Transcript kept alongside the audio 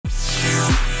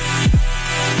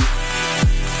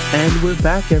And we're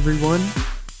back, everyone.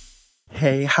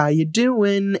 Hey, how you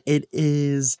doing? It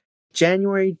is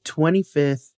January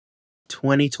 25th,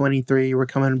 2023. We're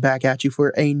coming back at you for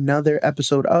another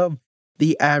episode of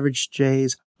the Average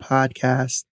J's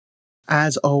podcast.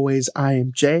 As always, I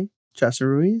am Jay, Justin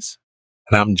Ruiz.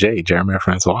 And I'm Jay, Jeremiah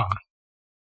Francois.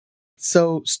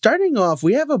 So starting off,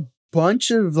 we have a bunch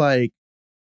of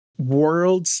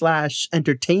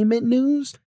world/entertainment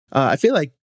news. I feel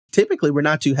like typically we're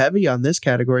not too heavy on this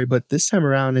category, but this time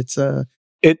around it's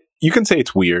you can say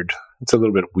it's weird. It's a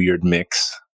little bit weird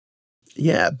mix.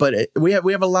 Yeah, but we have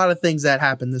a lot of things that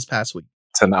happened this past week.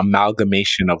 It's an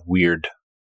amalgamation of weird.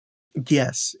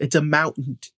 Yes, it's a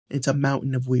mountain. It's a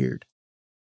mountain of weird.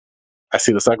 I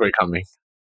see the segue coming.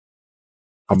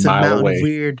 It's mile a mountain away. of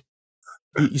weird.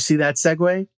 You see that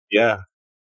segue? Yeah.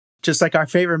 Just like our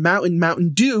favorite mountain,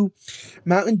 Mountain Dew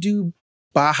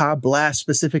Baja Blast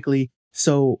specifically.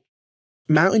 So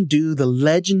Mountain Dew, the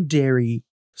legendary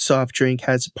soft drink,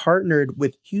 has partnered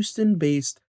with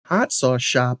Houston-based hot sauce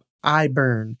shop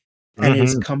iBurn and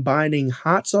is combining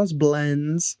hot sauce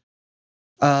blends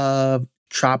of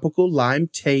tropical lime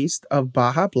taste of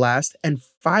Baja Blast and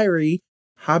fiery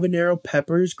habanero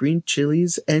peppers, green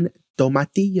chilies, and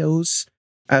tomatillos,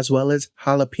 as well as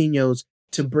jalapenos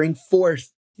to bring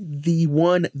forth the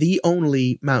one, the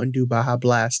only Mountain Dew Baja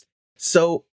Blast.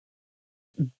 So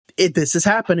this is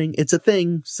happening. It's a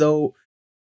thing. So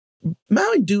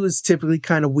Mountain Dew is typically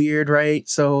kind of weird, right?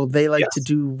 So they like to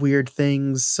do weird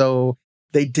things. So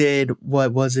they did,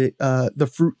 what was it? The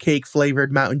fruitcake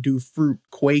flavored Mountain Dew Fruit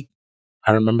Quake.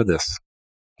 I remember this.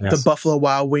 Yes. The Buffalo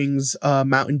Wild Wings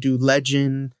Mountain Dew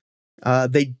Legend.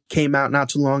 They came out not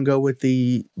too long ago with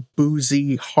the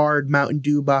boozy, hard Mountain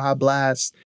Dew Baja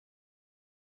Blast.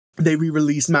 They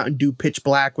re-released Mountain Dew Pitch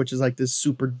Black, which is like this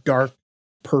super dark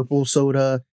purple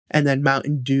soda. And then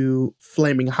Mountain Dew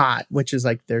Flaming Hot, which is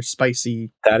like their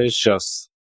spicy. That is just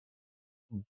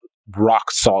rock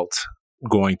salt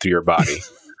going through your body.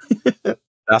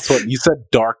 That's what you said,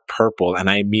 dark purple. And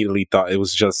I immediately thought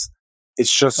it's just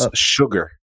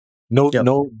sugar.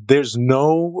 No, there's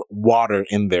no water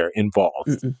in there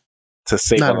involved to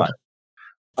save a life.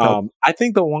 I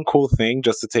think the one cool thing,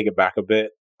 just to take it back a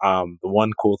bit, the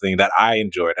one cool thing that I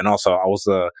enjoyed, and also I was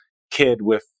a kid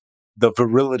with the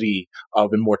virility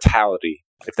of immortality,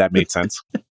 if that made sense.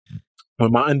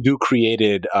 When Mountain Dew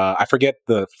created, I forget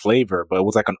the flavor, but it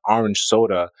was like an orange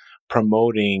soda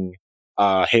promoting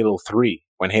Halo 3.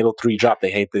 When Halo 3 dropped,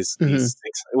 they had these six,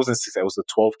 it wasn't 6, it was the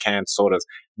 12 can sodas.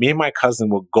 Me and my cousin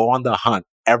would go on the hunt,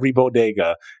 every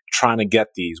bodega, trying to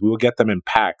get these. We would get them in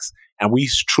packs, and we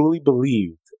truly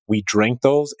believed we drank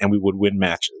those and we would win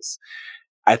matches.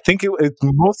 I think it's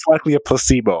most likely a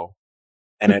placebo,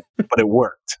 but it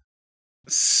worked.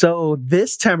 So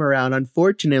this time around,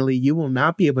 unfortunately, you will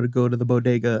not be able to go to the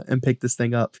bodega and pick this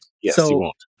thing up. Yes, so you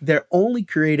won't. They're only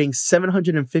creating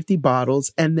 750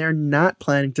 bottles, and they're not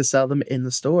planning to sell them in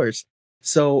the stores.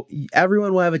 So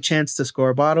everyone will have a chance to score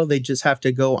a bottle. They just have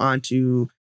to go onto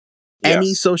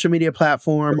any social media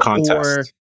platform or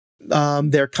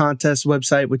their contest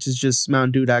website, which is just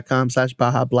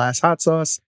mountaindew.com/Baja Blast Hot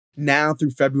Sauce, now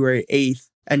through February 8th.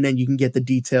 And then you can get the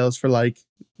details for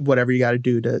whatever you got to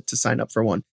do to sign up for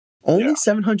one. Only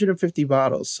 750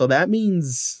 bottles. So that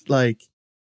means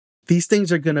these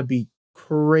things are going to be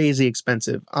crazy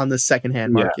expensive on the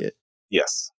secondhand market.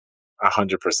 Yes,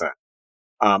 100%.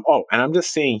 And I'm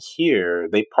just saying here,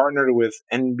 they partnered with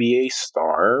NBA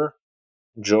star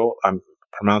Joel,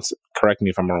 correct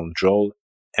me if I'm wrong, Joel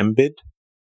Embiid?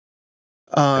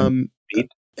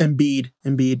 Embiid.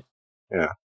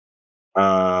 Yeah.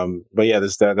 But yeah,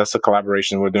 that's a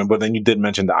collaboration we're doing. But then you did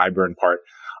mention the iBurn part.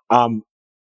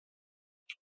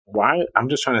 Why? I'm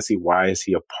just trying to see, why is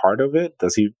he a part of it?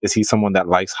 Is he someone that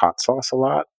likes hot sauce a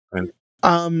lot? And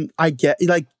I get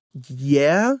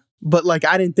but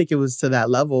I didn't think it was to that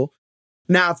level.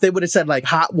 Now, if they would have said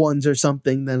Hot Ones or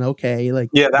something, then okay,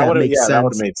 that would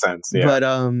have made sense. Yeah. But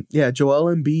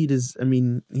Joel Embiid is,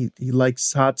 he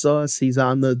likes hot sauce. He's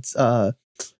on the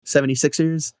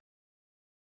 76ers.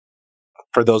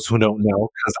 For those who don't know,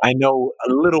 because I know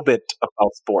a little bit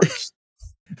about sports.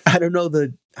 I don't know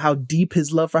how deep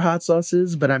his love for hot sauce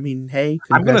is, but hey,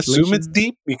 I'm going to assume it's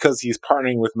deep because he's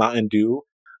partnering with Mountain Dew,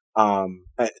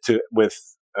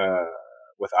 with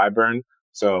iBurn.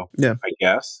 So yeah, I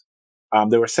guess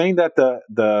they were saying that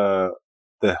the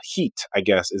heat, I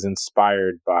guess, is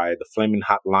inspired by the flaming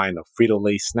hot line of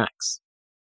Frito-Lay snacks.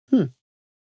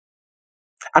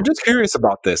 I'm just curious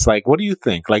about this. What do you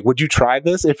think? Would you try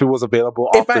this if it was available?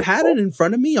 If I had it in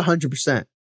front of me, 100%.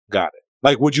 Got it.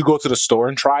 Would you go to the store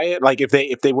and try it?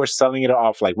 If they were selling it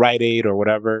off Rite Aid or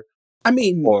whatever? I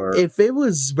mean, Or if it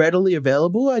was readily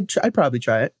available, I'd probably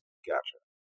try it. gotcha.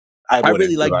 I I wouldn't.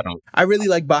 really like I don't. I really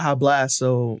like Baja Blast,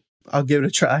 so I'll give it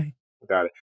a try. Got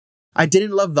it. I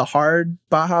didn't love the hard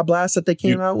Baja Blast that they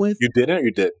You came out with. you didn't. Or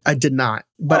you did. I did not,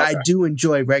 but I Okay. do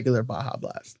enjoy regular Baja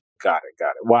Blast. Got it.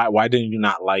 Got it. Why didn't you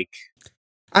not like?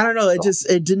 I don't know. It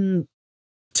didn't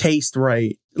taste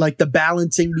right. Like the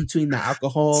balancing between the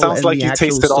alcohol Sounds and like the you actual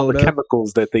tasted all the soda.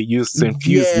 chemicals that they used to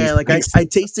infuse these Yeah, like things. I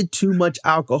tasted too much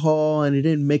alcohol and it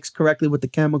didn't mix correctly with the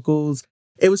chemicals.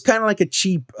 It was kind of like a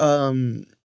cheap what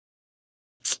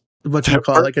you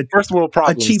call it? Like First world a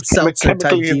problems. cheap seltzer type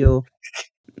Chemically, deal.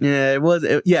 Yeah, it was.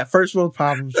 Yeah, first world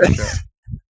problems for sure.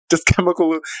 just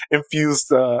chemical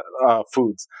infused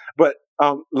foods. But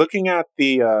looking at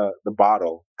the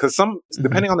bottle, because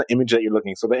depending on the image that you're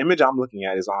looking, so the image I'm looking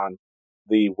at is on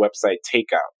the website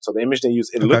Takeout. So the image they use,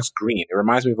 it Okay. looks green. It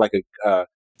reminds me of like Oh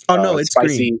no, it's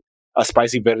green. a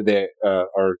spicy verde,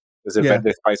 or is it Yeah.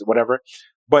 verde spicy, whatever.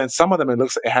 But in some of them,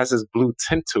 it has this blue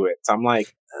tint to it. So I'm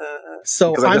like,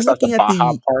 So because I I'm guess that's the looking at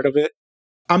Baja the part of it.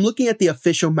 I'm looking at the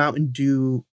official Mountain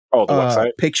Dew Oh, the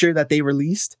website. picture that they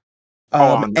released.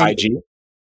 On and IG.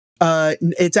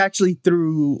 It's actually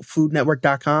through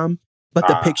foodnetwork.com, but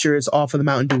the picture is off of the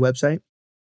Mountain Dew website.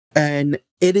 And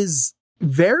it is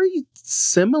very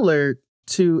similar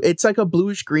to, it's like a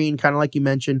bluish green, kind of like you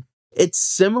mentioned. It's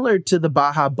similar to the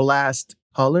Baja Blast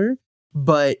color,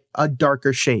 but a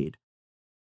darker shade.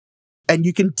 And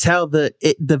you can tell the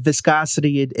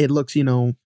viscosity, it looks,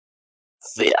 Yeah.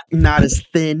 not as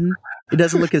thin. It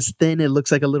doesn't look as thin. It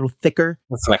looks like a little thicker.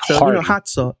 It's like So, hard. hot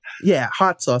sauce. Yeah,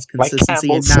 hot sauce Like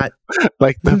consistency and Campbell's. not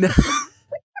Like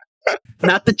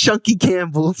not the chunky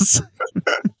Campbell's.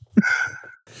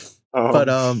 But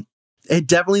it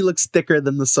definitely looks thicker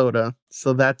than the soda.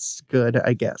 So that's good,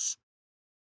 I guess.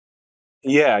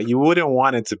 yeah, you wouldn't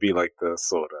want it to be like the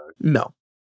soda. No.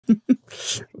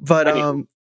 But Anyway.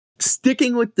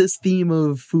 Sticking with this theme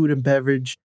of food and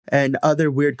beverage and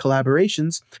other weird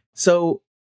collaborations, so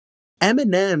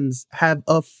M&M's have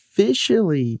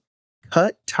officially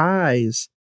cut ties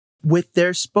with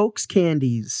their spokes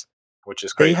candies. Which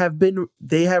is great.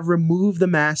 They have removed the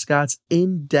mascots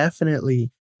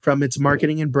indefinitely from its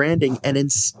marketing and branding, and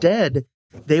instead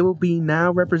they will be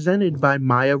now represented by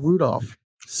Maya Rudolph.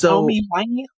 So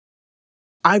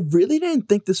I really didn't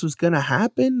think this was going to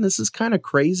happen. This is kind of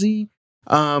crazy.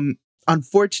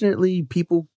 Unfortunately,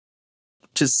 people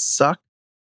just suck.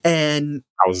 And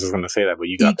I was just going to say that, but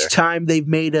you got there. Each time they've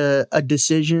made a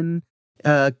decision,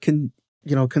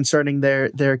 concerning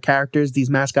their characters, these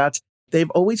mascots,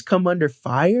 they've always come under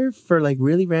fire for like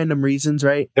really random reasons,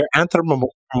 right? They're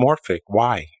anthropomorphic.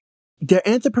 Why? They're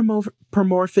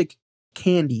anthropomorphic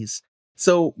candies.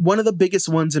 So one of the biggest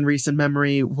ones in recent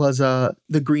memory was the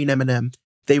green M&M.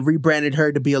 They rebranded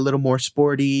her to be a little more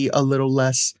sporty, a little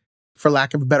less, for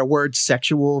lack of a better word,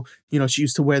 sexual. She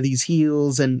used to wear these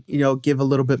heels and, give a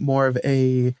little bit more of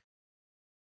a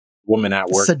woman at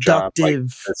work job, like a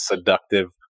seductive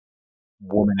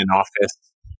woman in office.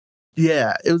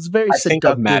 Yeah, it was very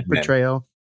seductive portrayal.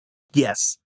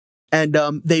 Yes. And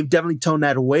they've definitely toned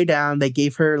that way down. They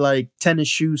gave her like tennis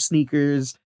shoe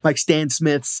sneakers, like Stan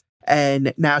Smith's,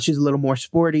 and now she's a little more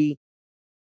sporty.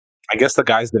 I guess the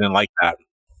guys didn't like that.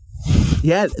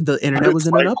 Yeah, the internet was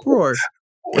in an uproar.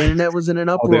 There's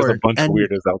a bunch of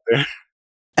weirdos out there.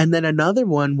 And then another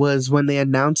one was when they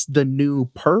announced the new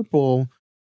purple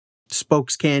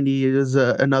spokes candy. It is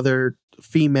another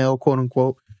female, quote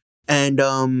unquote, and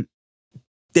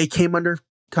they came under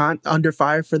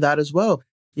fire for that as well.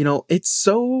 It's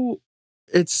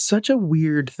such a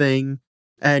weird thing,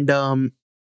 and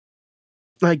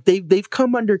like they've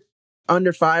come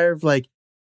under fire of like,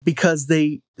 because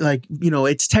they like,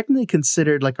 it's technically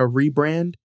considered like a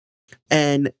rebrand,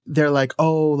 and they're like,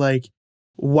 oh, like,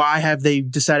 why have they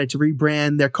decided to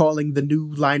rebrand? They're calling the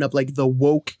new lineup like the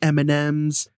woke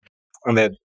M&Ms. And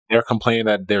they're complaining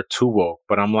that they're too woke,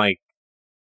 but I'm like,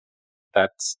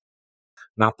 that's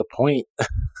not the point.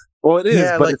 Well, it is,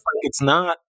 but it's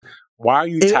not. Why are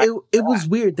you? It was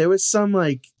weird. There was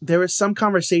some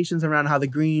conversations around how the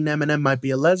green M&M might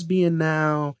be a lesbian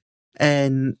now,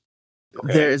 and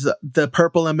there's the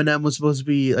purple M&M was supposed to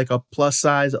be like a plus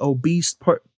size obese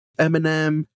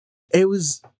M&M.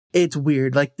 It's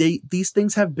weird. Like these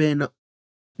things have been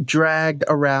dragged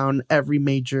around every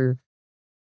major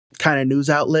kind of news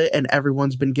outlet, and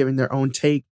everyone's been giving their own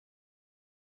take.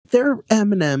 They're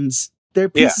M&Ms. They're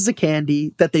pieces of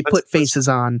candy that they put faces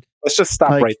on. Let's just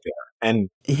stop right there. And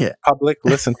public,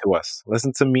 listen to us.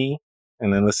 Listen to me,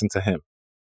 and then listen to him.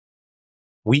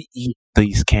 We eat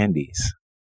these candies.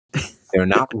 They're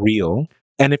not real.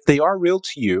 And if they are real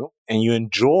to you, and you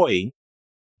enjoy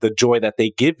the joy that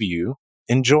they give you,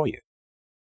 enjoy it.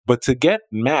 But to get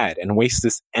mad and waste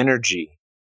this energy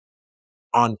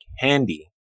on candy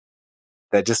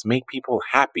that just make people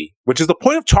happy, which is the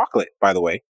point of chocolate, by the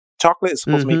way. Chocolate is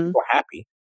supposed to make Mm-hmm. people happy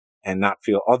and not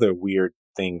feel other weird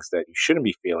things that you shouldn't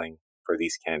be feeling for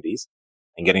these candies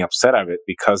and getting upset of it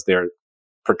because they're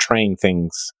portraying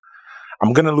things.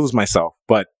 I'm going to lose myself,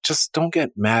 but just don't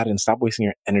get mad and stop wasting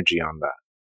your energy on that.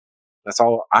 That's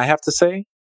all I have to say.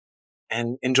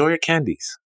 And enjoy your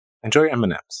candies. Enjoy your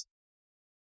M&Ms.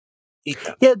 Eat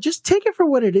them. Yeah, just take it for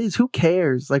what it is. Who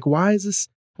cares? Like, why is this?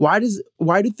 Why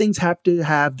do things have to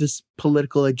have this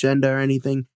political agenda or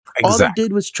anything? All they Exactly.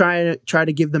 did was try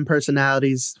to give them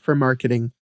personalities for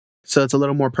marketing, so it's a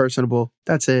little more personable.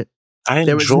 That's it. I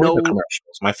There was enjoy the no,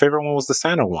 commercials. My favorite one was the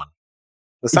Santa one.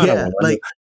 The Santa yeah, one. like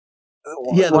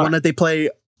yeah, the When one that they play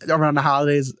around the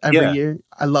holidays every yeah. year.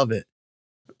 I love it.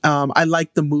 I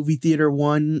like the movie theater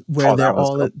one where Oh, they're that one's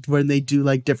all dope. when they do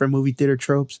like different movie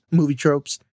tropes.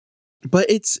 But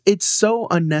it's so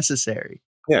unnecessary.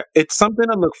 Yeah, it's something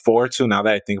to look forward to now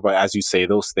that I think about it, as you say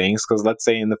those things. Because let's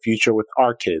say in the future with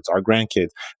our kids, our grandkids,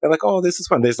 they're like, "Oh, this is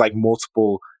fun." There's like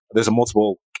there's a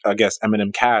multiple, I guess,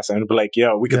 Eminem cast, and it'll be like,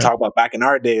 "Yo, we could Yeah. talk about back in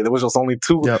our day. There was just only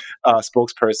two Yep.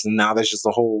 spokesperson. Now there's just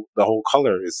the whole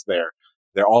color is there.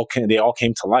 They all came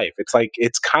to life. It's like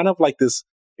it's kind of like this.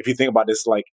 If you think about this,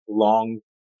 like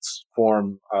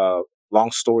form,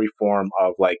 long story form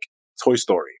of like Toy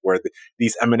Story, where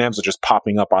these M&Ms are just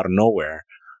popping up out of nowhere.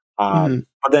 Mhm.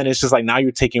 But then it's just like now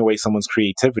you're taking away someone's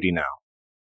creativity now.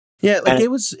 Yeah, like And it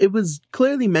was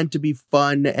clearly meant to be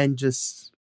fun and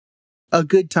just a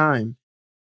good time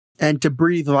and to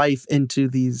breathe life into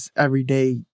these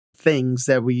everyday things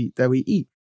that we eat.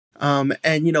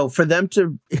 And for them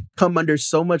to come under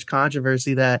so much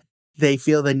controversy that they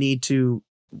feel the need to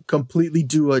completely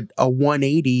do a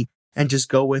 180 and just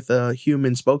go with a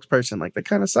human spokesperson, like that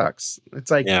kind of sucks. It's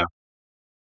like yeah,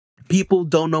 people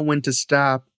don't know when to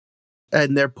stop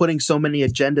and they're putting so many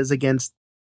agendas against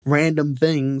random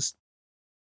things.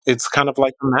 it's kind of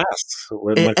like the masks It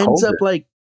with ends up COVID. like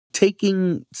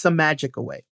taking some magic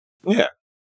away, Yeah,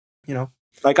 you know?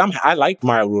 like I like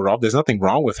Maya Rudolph. There's nothing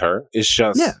wrong with her. It's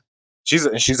Yeah. just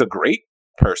she's a great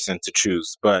person to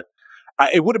choose, but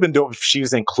it would have been dope if she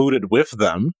was included with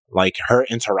them, like her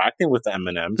interacting with the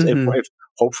M&Ms. Hmm. If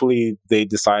hopefully they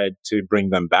decide to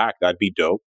bring them back, that'd be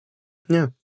dope. Yeah.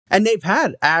 And they've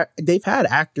had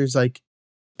actors like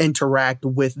interact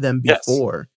with them Yes,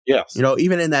 before. yes,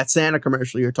 Even in that Santa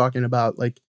commercial you're talking about,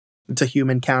 like it's a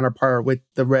human counterpart with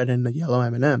the red and the yellow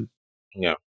M&M.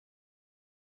 yeah.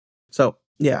 So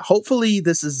yeah, hopefully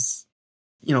this is,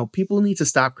 people need to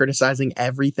stop criticizing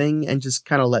everything and just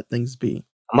kind of let things be.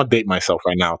 I'm gonna date myself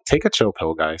right now. Take a chill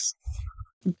pill, guys.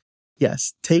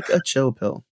 Yes, take a chill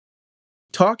pill.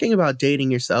 Talking about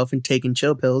dating yourself and taking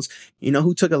chill pills, you know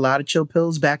who took a lot of chill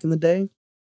pills back in the day?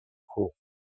 Cool.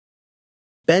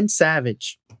 Ben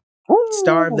Savage,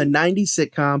 star of the 90s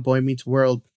sitcom Boy Meets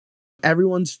World.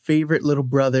 Everyone's favorite little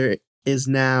brother is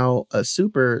now a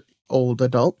super old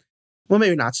adult. Well,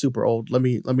 maybe not super old. Let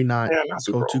me not Yeah, not go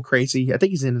super too old. crazy. I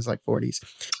think he's in his like 40s.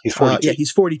 He's 42. Yeah,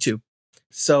 he's 42.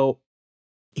 So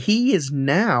he is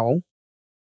now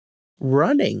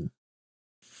running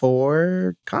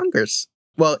for Congress.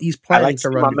 Well, he's I like planning to to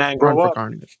see my man grow run for up.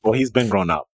 Congress. Well, he's been grown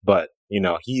up, but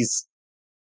he's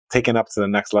taken up to the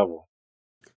next level.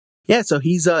 Yeah, so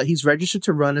he's registered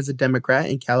to run as a Democrat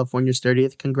in California's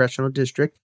 30th congressional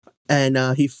district, and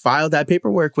he filed that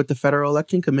paperwork with the Federal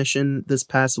Election Commission this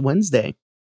past Wednesday.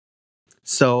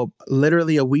 So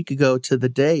literally a week ago to the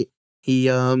day, he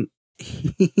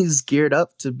he's geared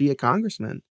up to be a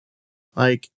congressman.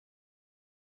 Like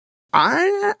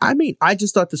I mean, I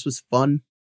just thought this was fun.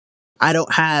 I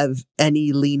don't have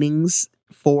any leanings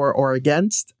for or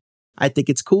against. I think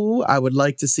it's cool. I would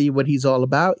like to see what he's all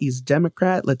about. He's a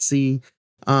Democrat. Let's see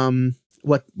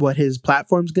what his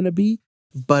platform's going to be.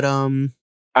 But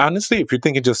Honestly, if you're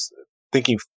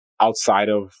thinking outside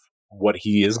of what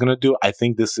he is going to do, I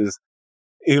think this is,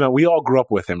 we all grew up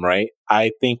with him, right?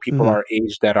 I think people mhm, our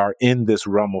age that are in this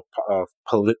realm of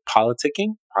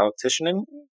politicianing,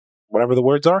 whatever the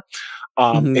words are,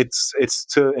 mhm. it's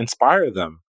to inspire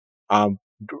them,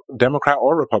 Democrat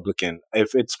or Republican.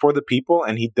 If it's for the people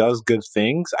and he does good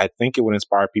things, I think it would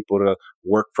inspire people to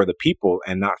work for the people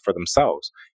and not for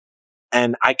themselves.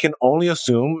 And I can only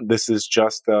assume this is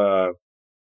just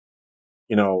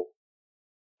you know,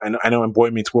 I know in Boy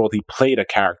Meets World he played a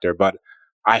character, but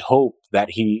I hope that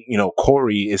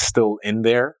Corey is still in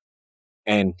there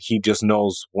and he just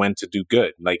knows when to do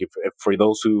good. Like if for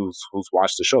those who's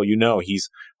watched the show, he's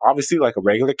obviously like a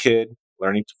regular kid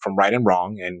learning from right and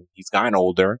wrong, and he's gotten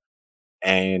older.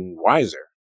 and wiser.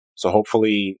 So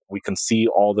hopefully we can see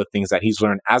all the things that he's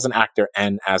learned as an actor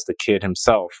and as the kid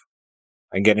himself.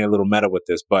 And getting a little meta with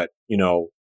this, but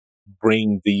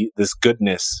bring this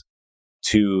goodness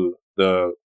to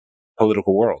the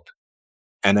political world.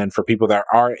 And then for people that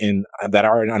are in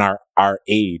our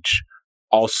age,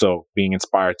 also being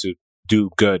inspired to do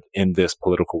good in this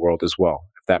political world as well,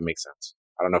 if that makes sense.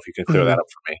 I don't know if you can clear that up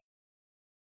for me.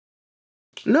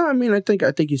 No, I mean, I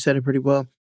think you said it pretty well.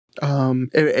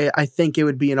 I think it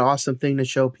would be an awesome thing to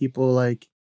show people, like,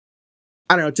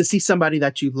 I don't know, to see somebody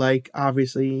that you like,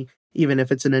 obviously, even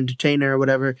if it's an entertainer or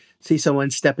whatever, see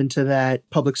someone step into that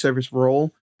public service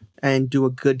role and do a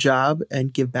good job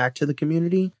and give back to the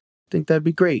community. I think that'd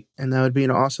be great. And that would be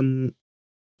an awesome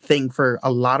thing for a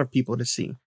lot of people to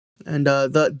see. And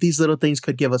these little things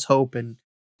could give us hope and,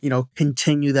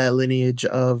 continue that lineage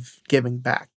of giving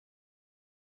back.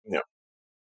 Yeah.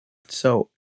 So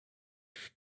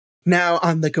now,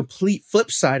 on the complete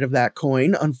flip side of that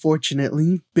coin,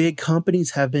 unfortunately, big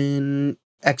companies have been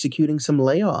executing some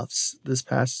layoffs this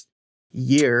past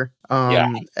year.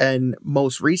 And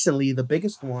most recently, the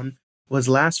biggest one was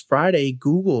last Friday.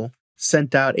 Google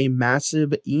sent out a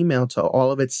massive email to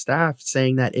all of its staff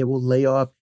saying that it will lay off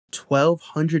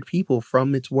 1,200 people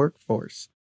from its workforce.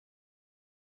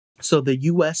 So the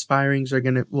U.S.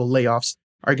 layoffs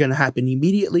are going to happen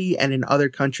immediately. And in other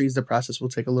countries, the process will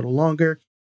take a little longer,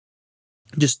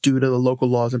 just due to the local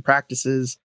laws and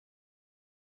practices.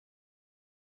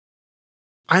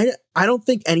 I don't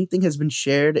think anything has been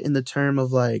shared in the term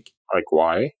of like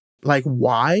why? Like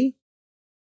why?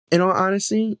 In all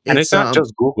honesty, and it's not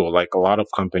just Google. Like a lot of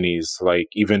companies, like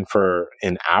even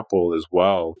in Apple as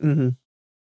well. Mm-hmm.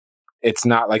 It's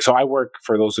not like, so I work,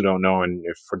 for those who don't know, and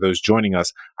for those joining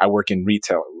us, I work in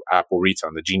retail, Apple Retail,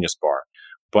 in the Genius Bar.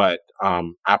 But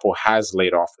Apple has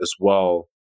laid off as well,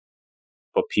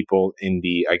 but people in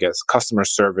the, I guess, customer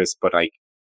service, but I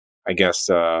guess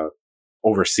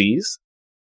overseas.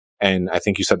 And I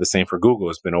think you said the same for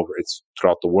Google. It's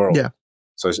throughout the world. Yeah.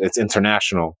 So it's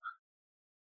international.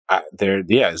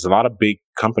 There's a lot of big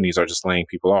companies are just laying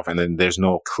people off, and then there's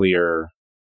no clear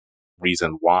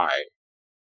reason why.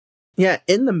 Yeah,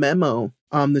 in the memo,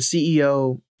 the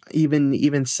CEO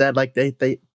even said like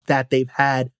they've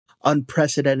had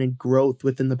unprecedented growth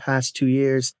within the past 2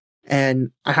 years,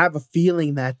 and I have a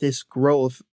feeling that this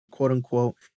growth, quote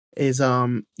unquote, is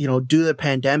due to the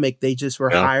pandemic, they just were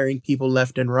hiring people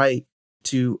left and right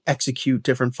to execute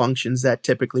different functions that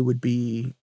typically would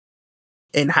be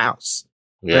in-house,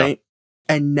 right?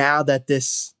 And now that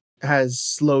this has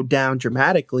slowed down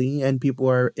dramatically and people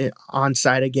are on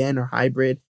site again or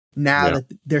hybrid, now that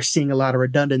they're seeing a lot of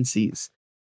redundancies.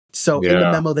 So in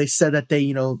the memo, they said that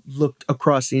they, looked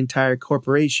across the entire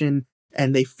corporation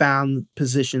and they found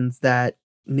positions that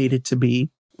needed to be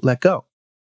let go.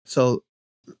 So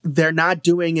they're not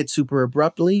doing it super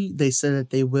abruptly. They said that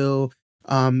they will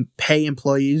pay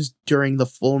employees during the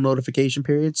full notification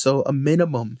period. So a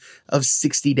minimum of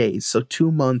 60 days. So 2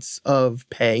 months of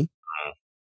pay.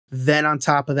 Then on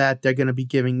top of that, they're going to be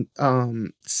giving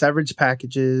severance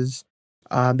packages.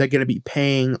 They're going to be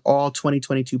paying all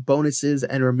 2022 bonuses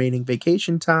and remaining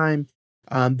vacation time.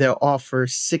 They'll offer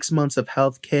 6 months of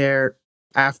health care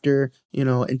after,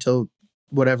 until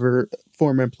whatever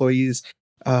former employees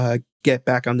get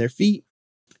back on their feet.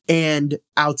 And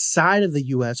outside of the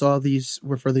U.S., all of these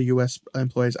were for the U.S.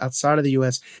 employees. Outside of the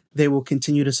U.S., they will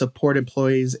continue to support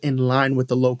employees in line with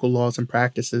the local laws and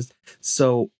practices.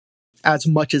 So as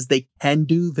much as they can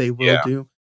do, they will do.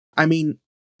 I mean,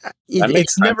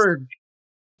 it's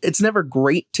never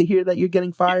great to hear that you're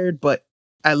getting fired, but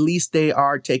at least they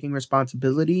are taking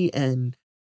responsibility and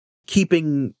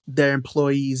keeping their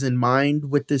employees in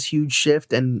mind with this huge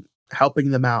shift and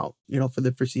helping them out, for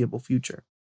the foreseeable future.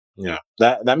 Yeah,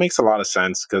 that makes a lot of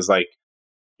sense because, like,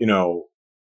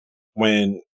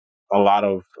 when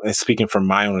speaking from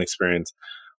my own experience,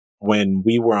 when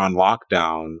we were on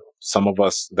lockdown, some of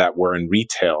us that were in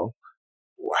retail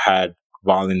had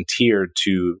volunteered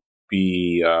to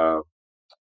be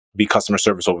customer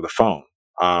service over the phone.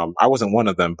 I wasn't one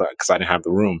of them, but because I didn't have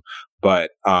the room.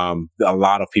 But a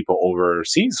lot of people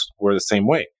overseas were the same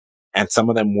way, and some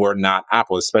of them were not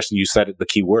Apple. Especially, you said the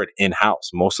key word,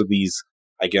 in-house. Most of these,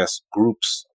 I guess,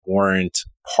 groups weren't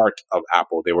part of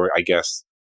Apple. They were, I guess,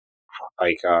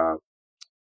 like a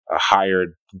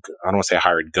hired. I don't want to say a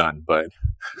hired gun, but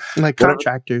like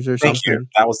contractors or something. Thank you.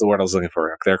 That was the word I was looking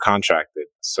for. They're contracted,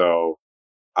 so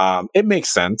it makes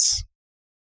sense.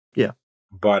 Yeah,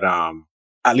 but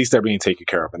at least they're being taken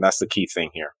care of, and that's the key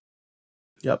thing here.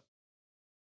 Yep.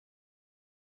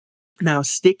 Now,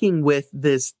 sticking with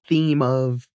this theme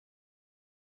of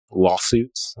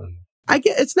lawsuits, I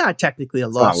get it's not technically a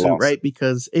It's not lawsuit, lost. right?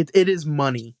 Because it is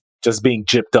money Just being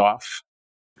gypped off.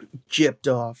 gypped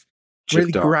off,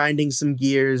 really Gypped off. grinding some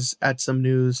gears at some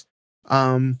news.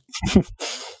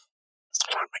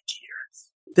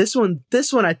 This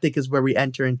one I think is where we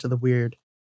enter into the weird.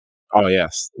 Oh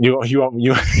yes, you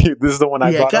this is the one I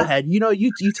Yeah, brought go up. ahead.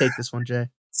 You take this one, Jay.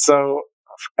 So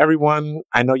everyone,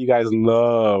 I know you guys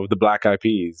love the Black Eyed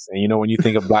Peas, and you know when you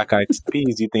think of Black Eyed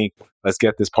Peas, you think let's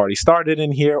get this party started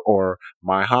in here or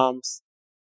My Humps.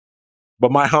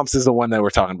 But My Humps is the one that we're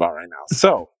talking about right now.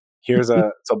 So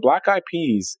so Black Eyed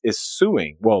Peas is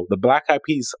suing. Well, the Black Eyed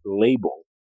Peas label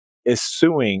is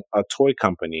suing a toy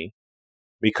company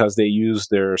because they used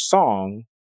their song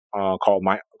called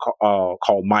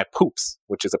My Poops,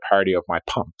 which is a parody of My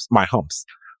Humps.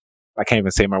 I can't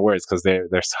even say my words because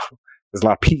there's a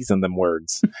lot of P's in them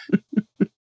words.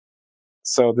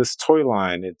 So this toy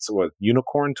line, it's what,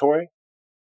 unicorn toy,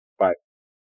 but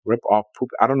rip off poop.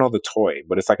 I don't know the toy,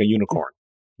 but it's like a unicorn.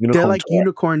 They're like Toy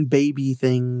unicorn baby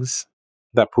things.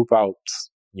 that poop out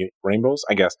rainbows,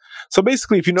 I guess. So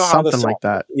basically, if you know how the Something song, like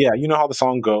that. yeah, you know how the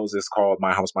song goes. It's called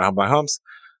My Humps, My Humps, My Humps.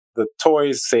 The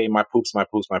toys say My Poops, My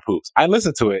Poops, My Poops. I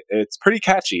listen to it. It's pretty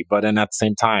catchy, but then at the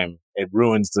same time, it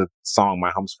ruins the song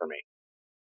My Humps for me.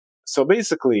 So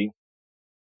basically,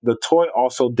 the toy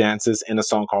also dances in a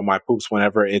song called My Poops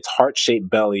whenever its heart-shaped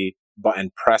belly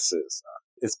button presses.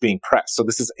 It's being pressed. So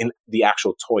this is in the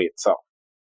actual toy itself.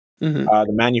 Mm-hmm.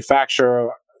 The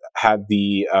manufacturer had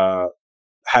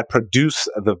produced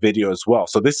the video as well.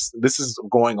 So this is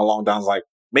going along down like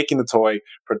making the toy,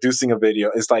 producing a video.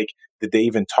 It's like, did they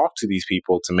even talk to these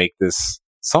people to make this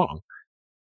song?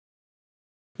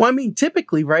 Well, I mean,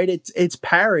 typically, right? It's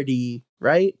parody,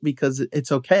 right? Because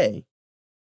it's okay.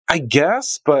 I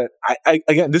guess, but I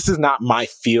again, this is not my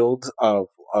field of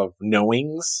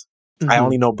knowings. Mm-hmm. I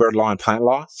only know bird law and plant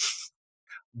law.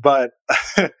 But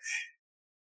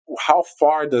how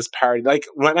far does parody, like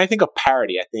when I think of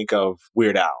parody, I think of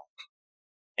Weird Al.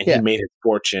 And he made his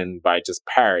fortune by just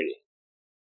parodying.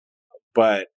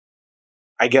 But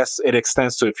I guess it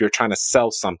extends to if you're trying to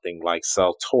sell something, like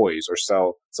sell toys or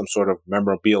sell some sort of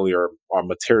memorabilia or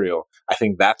material. I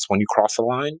think that's when you cross a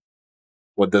line.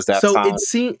 What does that sound?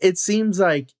 It seems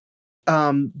like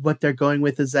what they're going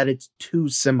with is that it's too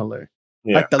similar.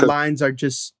 Yeah, like the lines are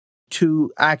just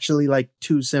too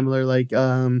similar. Like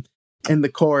in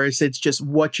the chorus, it's just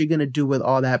what you're gonna do with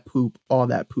all that poop.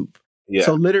 Yeah.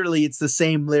 So literally, it's the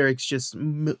same lyrics, just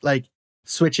like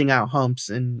switching out humps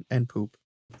and poop.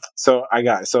 So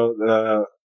the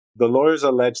lawyers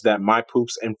allege that My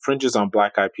Poops infringes on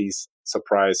Black Eyed Peas'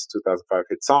 surprise 2005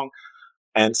 hit song,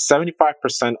 and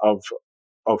 75% of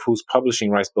whose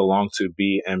publishing rights belong to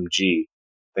BMG,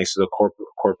 thanks to the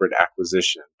corporate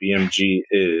acquisition. BMG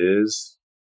is,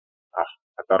 I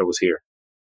thought it was here.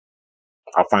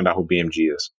 I'll find out who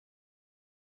BMG is.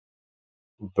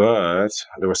 But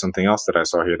there was something else that I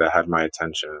saw here that had my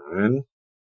attention.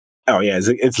 Oh yeah,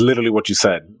 it's literally what you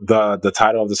said. The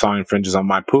title of the song infringes on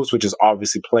My Poops, which is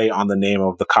obviously play on the name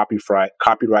of the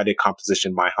copyrighted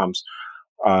composition My Humps,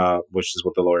 which is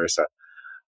what the lawyer said.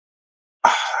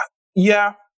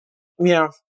 Yeah.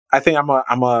 I think I'm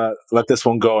a let this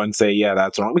one go and say, yeah,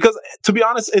 that's wrong. Because to be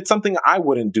honest, it's something I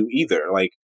wouldn't do either.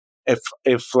 Like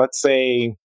if let's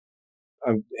say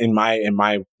in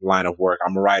my line of work,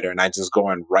 I'm a writer and I just go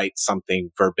and write something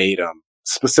verbatim,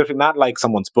 specific, not like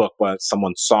someone's book, but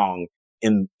someone's song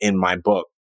in my book,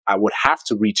 I would have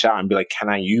to reach out and be like, can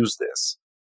I use this?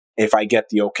 If I get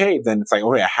the okay, then it's like,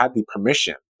 okay, I had the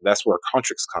permission. That's where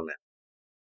contracts come in.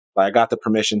 Like I got the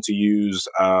permission to use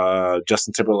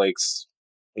Justin Timberlake's,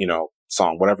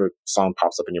 song, whatever song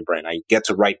pops up in your brain. I get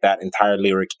to write that entire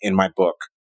lyric in my book.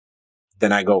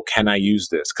 Then I go, can I use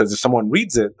this? Because if someone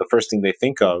reads it, the first thing they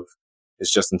think of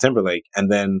is Justin Timberlake.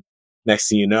 And then next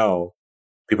thing you know,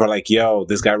 people are like, yo,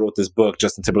 this guy wrote this book,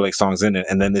 Justin Timberlake songs in it.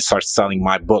 And then they start selling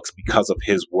my books because of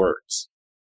his words.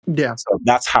 Yeah. So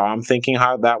that's how I'm thinking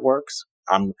how that works.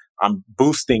 I'm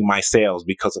boosting my sales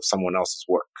because of someone else's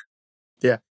work.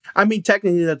 Yeah. I mean,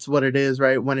 technically that's what it is,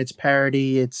 right? When it's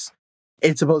parody, it's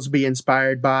supposed to be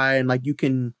inspired by, and like you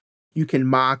can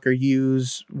mock or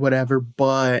use whatever,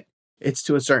 but it's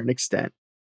to a certain extent.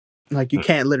 Like you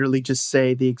can't literally just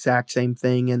say the exact same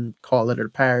thing and call it a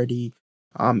parody.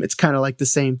 It's kind of like the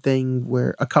same thing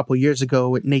where a couple years ago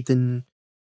with Nathan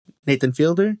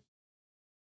Fielder,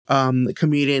 the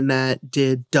comedian that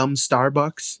did Dumb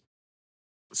Starbucks.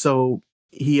 So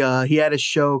he had a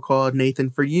show called Nathan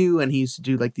For You, and he used to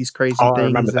do like these crazy things. I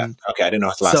remember that. Okay, I didn't know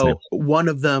his last name. So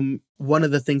one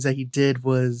of the things that he did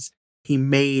was he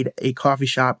made a coffee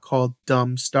shop called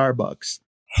Dumb Starbucks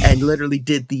and literally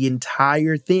did the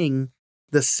entire thing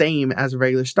the same as a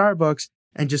regular Starbucks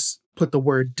and just put the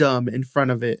word dumb in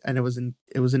front of it. And it was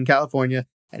in California,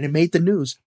 and it made the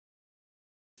news.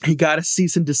 He got a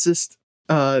cease and desist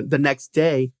the next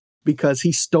day because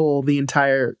he stole the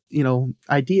entire,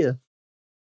 idea.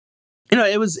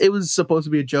 It was supposed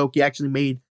to be a joke. He actually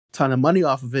made a ton of money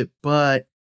off of it, but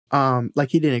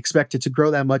he didn't expect it to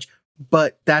grow that much.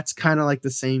 But that's kind of like the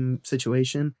same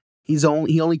situation. He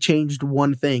only changed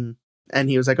one thing, and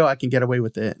he was like, "Oh, I can get away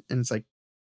with it." And it's like,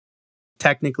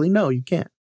 technically, no, you can't.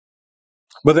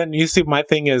 But then you see, my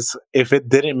thing is, if it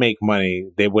didn't make money,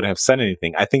 they wouldn't have said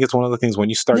anything. I think it's one of the things when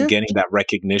you start getting that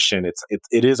recognition,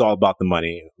 it is all about the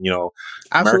money.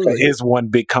 Absolutely. America is one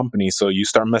big company, so you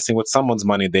start messing with someone's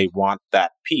money, they want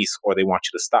that piece, or they want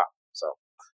you to stop. So,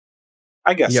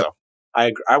 I guess so.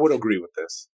 I would agree with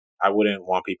this. I wouldn't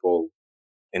want people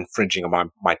infringing on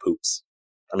my poops.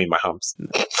 I mean, my humps.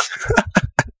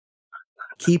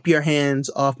 Keep your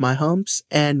hands off my humps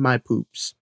and my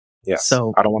poops. Yes.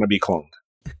 So I don't want to be cloned.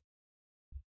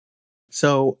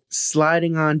 So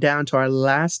sliding on down to our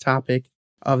last topic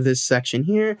of this section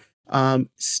here,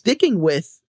 sticking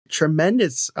with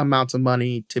tremendous amounts of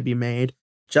money to be made,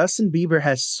 Justin Bieber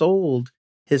has sold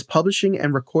his publishing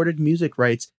and recorded music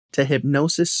rights to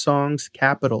Hipgnosis Songs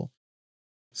Capital.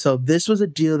 So this was a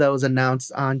deal that was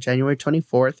announced on January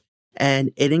 24th,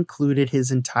 and it included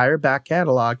his entire back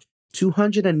catalog,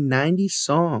 290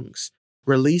 songs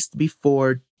released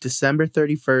before December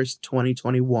 31st,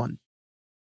 2021.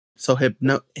 So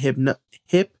Hipgnosis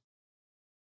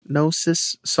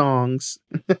Songs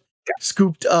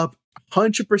scooped up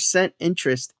 100%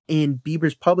 interest in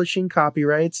Bieber's publishing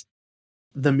copyrights,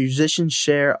 the musician's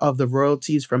share of the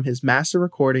royalties from his master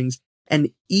recordings, and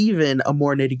even a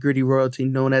more nitty-gritty royalty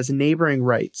known as neighboring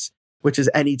rights, which is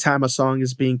any time a song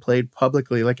is being played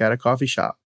publicly, like at a coffee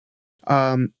shop.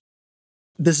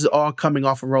 This is all coming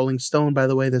off of Rolling Stone, by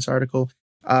the way, this article.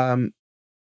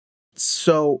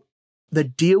 So the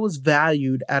deal was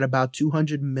valued at about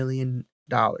 $200 million.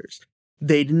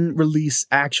 They didn't release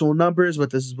actual numbers,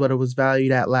 but this is what it was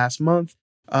valued at last month.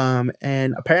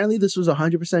 And apparently this was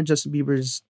 100% Justin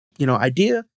Bieber's,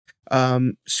 idea.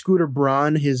 Scooter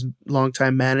Braun, his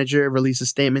longtime manager, released a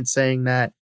statement saying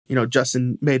that,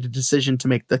 Justin made a decision to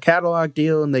make the catalog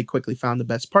deal, and they quickly found the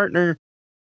best partner.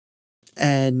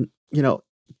 And,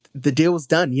 the deal was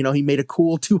done. He made a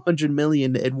cool $200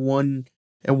 million in one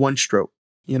stroke,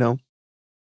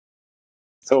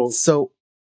 So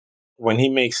when he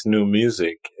makes new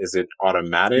music, is it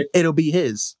automatic? It'll be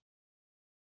his.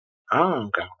 Oh,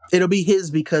 okay. It'll be his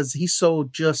because he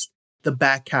sold just the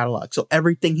back catalog. So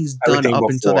everything he's done up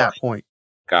until that point.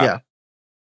 Got it.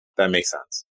 That makes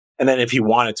sense. And then if he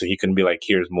wanted to, he can be like,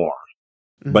 here's more.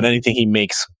 Mm-hmm. But anything he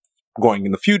makes going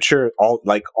in the future,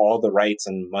 all the rights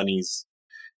and monies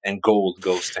and gold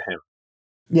goes to him.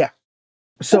 Yeah.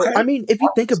 So, okay. I mean, if you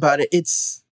think about it,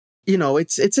 it's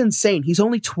insane. He's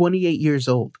only 28 years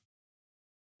old.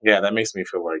 Yeah, that makes me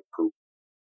feel like poop.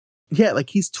 Yeah,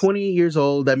 he's 28 years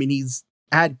old. I mean, he's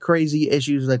had crazy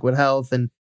issues with health and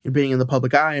being in the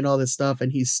public eye and all this stuff.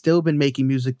 And he's still been making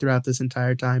music throughout this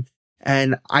entire time.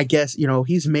 And I guess,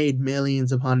 he's made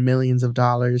millions upon millions of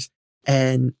dollars.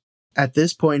 And at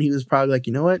this point, he was probably like,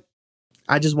 you know what?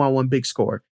 I just want one big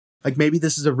score. Maybe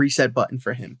this is a reset button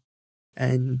for him.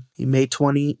 And he made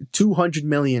 $200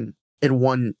 million in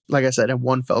one, like I said, in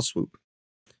one fell swoop.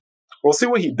 We'll see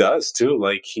what he does too.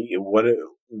 What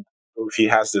if he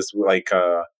has this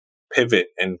pivot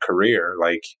in career?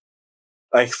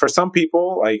 For some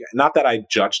people, not that I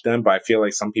judge them, but I feel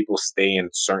like some people stay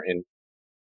in certain,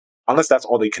 unless that's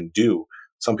all they can do.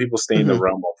 Some people stay in the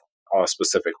realm of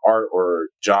specific art or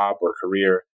job or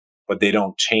career, but they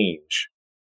don't change.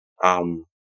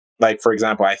 For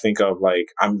example, I think of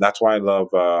that's why I love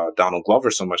Donald Glover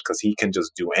so much, because he can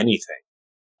just do anything.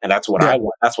 And that's what I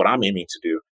want. That's what I'm aiming to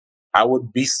do. I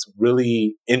would be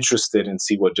really interested in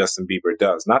see what Justin Bieber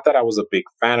does. Not that I was a big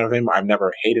fan of him. I've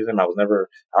never hated him. I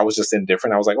was just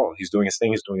indifferent. I was like, oh, he's doing his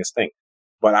thing. He's doing his thing.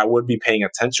 But I would be paying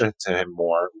attention to him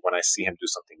more when I see him do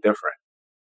something different.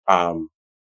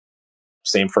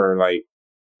 Same for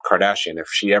Kardashian. If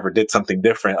she ever did something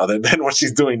different other than what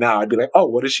she's doing now, I'd be like, oh,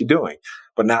 what is she doing?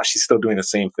 But now she's still doing the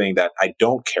same thing that I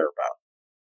don't care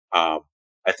about.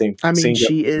 I think. I mean,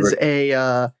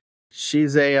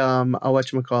 she's a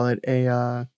whatchamacallit,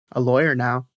 a lawyer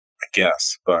now. I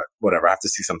guess, but whatever. I have to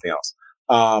see something else.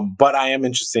 But I am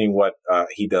interested in what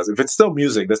he does. If it's still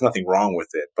music, there's nothing wrong with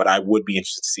it. But I would be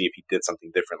interested to see if he did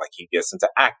something different, like he gets into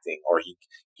acting, or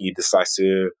he decides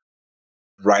to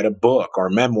write a book or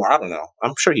memoir. I don't know.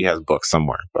 I'm sure he has books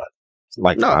somewhere, but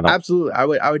no, absolutely.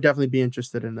 I would definitely be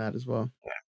interested in that as well.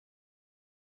 Yeah.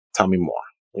 Tell me more.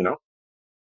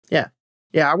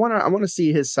 Yeah, I want to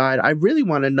see his side. I really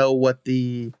want to know what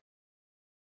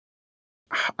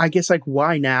I guess like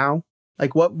why now?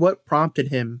 Like what prompted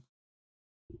him,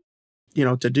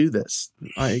 to do this?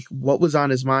 Like what was on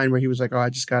his mind where he was like, "Oh,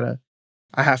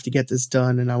 I have to get this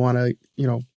done and I want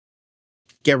to,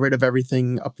 get rid of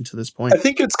everything up until this I point."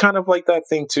 think it's kind of like that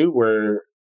thing too, where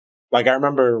like I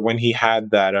remember when he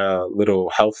had that little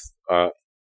health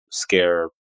scare.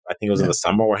 I think it was in Yeah. the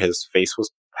summer where half his face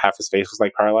was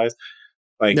like paralyzed.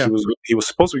 Like Yeah. he was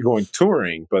supposed to be going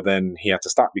touring, but then he had to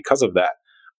stop because of that.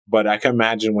 But I can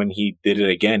imagine when he did it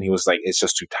again, he was like, it's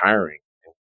just too tiring.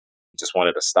 He just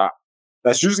wanted to stop.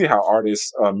 That's usually how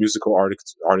musical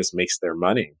artists makes their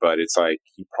money. But it's like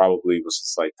he probably was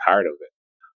just like tired of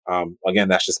it. Again,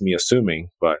 that's just me assuming,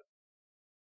 but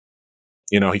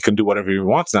he can do whatever he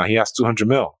wants now. He has 200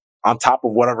 mil on top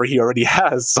of whatever he already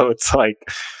has. So it's like,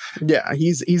 Yeah,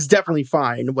 he's definitely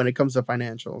fine when it comes to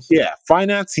financials. yeah,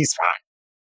 finance, he's fine.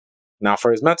 Now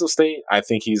for his mental state, I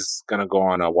think he's going to go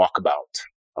on a walkabout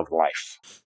of life.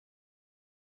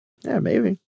 Yeah,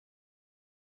 maybe.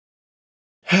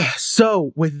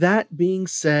 So, with that being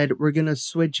said, we're going to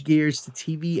switch gears to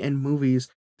TV and movies.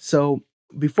 So,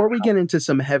 before we get into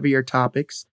some heavier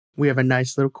topics, we have a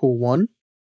nice little cool one.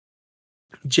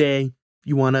 Jay,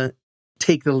 you want to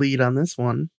take the lead on this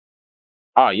one?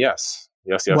 Ah, yes.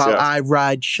 Yes. While I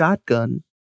ride shotgun.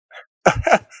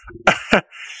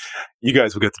 You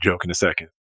guys will get the joke in a second.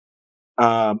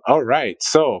 All right.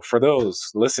 So for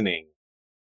those listening,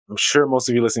 I'm sure most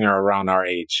of you listening are around our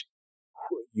age.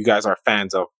 You guys are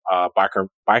fans of biker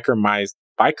mice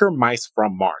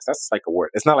from Mars. That's like a word.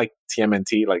 It's not like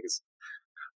TMNT. Like it's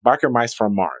biker mice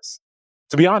from Mars.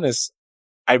 To be honest,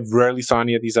 I rarely saw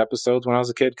any of these episodes when I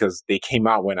was a kid because they came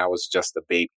out when I was just a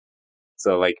baby.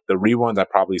 So like the reruns, I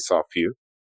probably saw a few.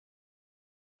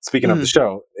 Speaking of the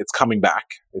show, it's coming back.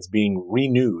 It's being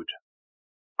renewed.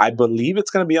 I believe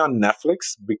it's going to be on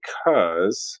Netflix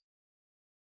because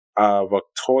of a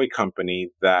toy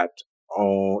company that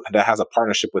has a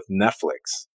partnership with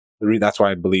Netflix. That's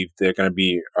why I believe they're going to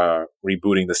be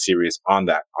rebooting the series on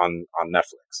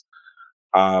Netflix.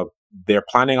 They're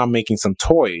planning on making some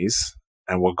toys,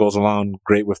 and what goes along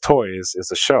great with toys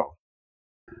is a show.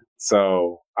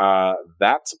 So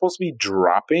that's supposed to be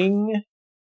dropping,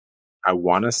 I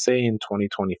want to say in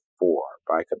 2024,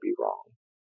 but I could be wrong.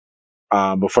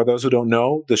 But for those who don't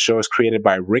know, the show is created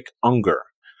by Rick Unger.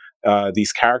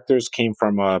 These characters came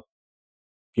from a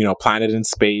planet in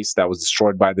space that was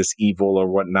destroyed by this evil or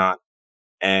whatnot,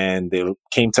 and they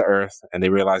came to Earth and they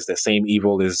realized the same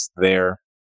evil is there,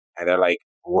 and they're like,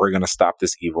 we're gonna stop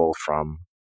this evil from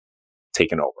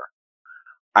taking over.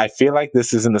 I feel like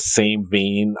this is in the same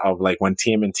vein of like when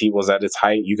TMNT was at its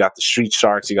height. You got the Street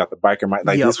Sharks, you got the Biker Mice.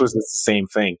 Like this was the same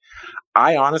thing.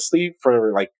 I honestly,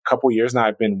 for like a couple years now,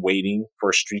 I've been waiting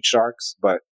for Street Sharks,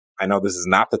 but I know this is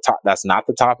not the top. That's not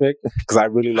the topic because I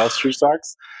really love Street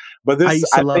Sharks. But this, I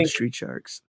used to love Street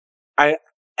Sharks.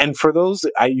 And for those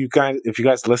if you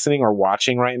guys listening or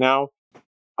watching right now,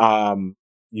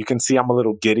 you can see I'm a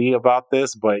little giddy about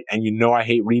this, and I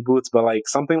hate reboots, but like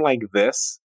something like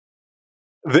this,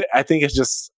 I think it's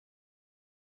just,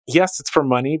 yes, it's for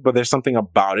money, but there's something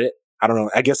about it. I don't know.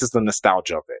 I guess it's the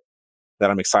nostalgia of it that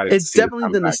I'm excited. It's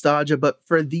definitely the nostalgia, but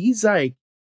for these, I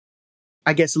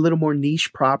guess a little more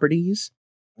niche properties,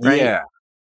 right? Yeah.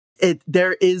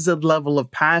 There is a level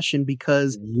of passion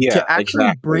because to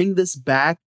actually bring this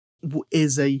back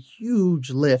is a huge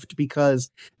lift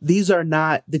because these are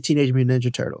not the Teenage Mutant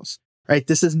Ninja Turtles, right?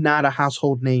 This is not a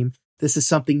household name. This is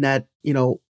something that,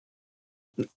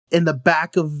 in the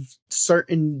back of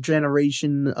certain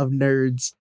generation of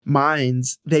nerds'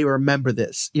 minds, they remember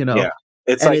this, Yeah.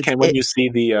 It's and like when you see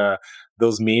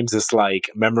those memes, it's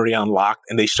like memory unlocked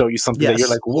and they show you something that you're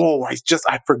like, whoa,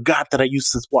 I forgot that I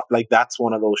used to watch. Like that's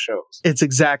one of those shows. It's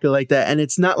exactly like that. And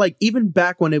it's not like even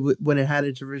back when it had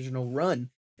its original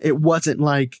run, it wasn't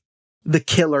like the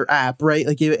killer app, right?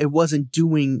 Like it wasn't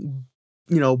doing,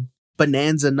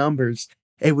 bonanza numbers.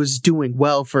 It was doing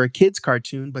well for a kid's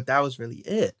cartoon, but that was really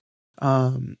it.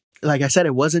 Like I said,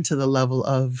 it wasn't to the level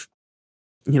of,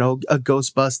 a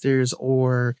Ghostbusters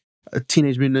or a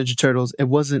Teenage Mutant Ninja Turtles. It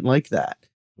wasn't like that.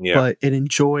 Yeah. But it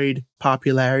enjoyed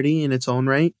popularity in its own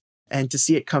right. And to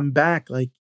see it come back,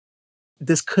 like,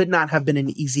 this could not have been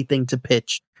an easy thing to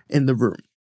pitch in the room.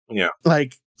 Yeah.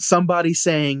 Like, somebody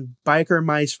saying, biker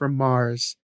mice from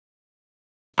Mars,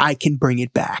 I can bring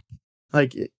it back.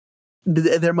 Like,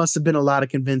 there must have been a lot of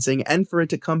convincing. And for it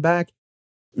to come back,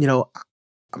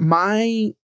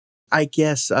 my, I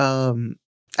guess,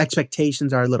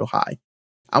 expectations are a little high.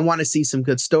 I want to see some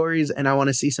good stories and I want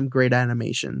to see some great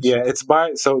animations. Yeah,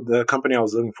 so the company I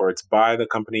was looking for, it's by the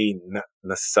company,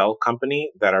 Nacelle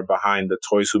Company, that are behind the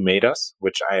Toys Who Made Us,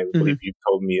 which I Mm-hmm. believe you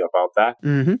told me about that.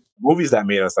 Mm-hmm. Movies That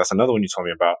Made Us, that's another one you told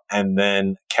me about. And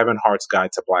then Kevin Hart's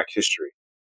Guide to Black History.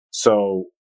 So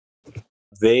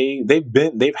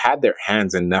they've had their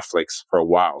hands in Netflix for a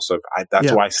while. So that's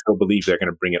Yeah. why I still believe they're going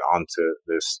to bring it onto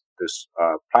this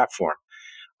platform.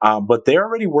 But they're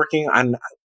already working on.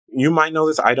 You might know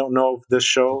this. I don't know of this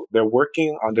show. They're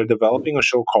developing a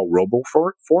show called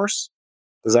Force.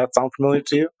 Does that sound familiar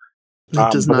to you?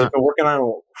 It does But they've not. been working on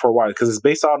it for a while because it's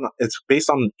based on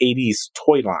an '80s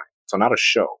toy line, so not a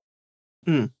show.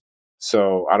 Mm.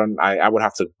 So I would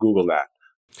have to Google that.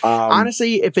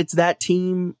 Honestly, if it's that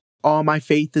team, all my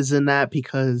faith is in that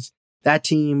because that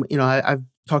team, I've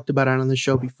talked about it on the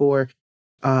show before.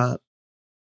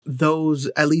 Those,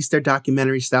 at least their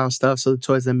documentary style stuff, so the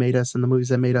Toys That Made Us and the Movies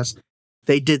That Made Us,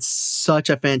 they did such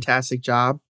a fantastic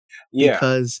job Yeah,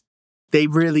 because they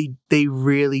really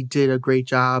did a great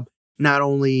job, not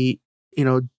only,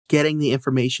 getting the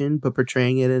information, but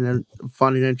portraying it in a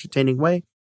fun and entertaining way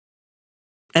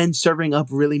and serving up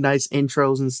really nice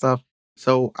intros and stuff.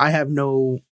 So I have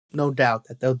no doubt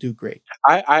that they'll do great.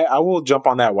 I will jump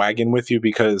on that wagon with you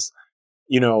because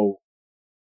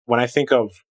when I think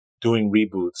of doing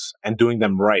reboots and doing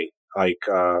them right, like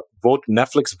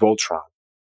Netflix Voltron,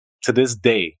 to this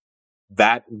day,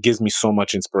 that gives me so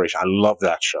much inspiration. I love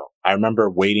that show. I remember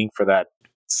waiting for that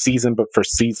season, but for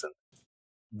season.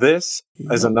 This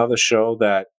is Yep. another show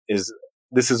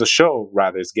this is a show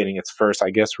rather is getting its first,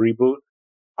 I guess, reboot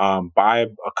by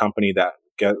a company that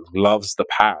loves the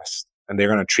past and they're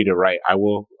going to treat it right.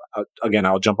 I'll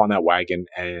jump on that wagon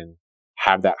and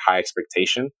have that high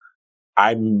expectation.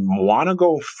 I want to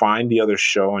go find the other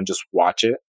show and just watch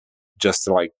it just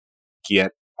to like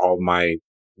get all my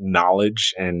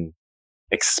knowledge and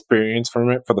experience from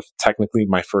it for technically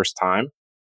my first time.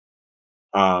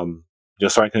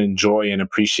 Just so I can enjoy and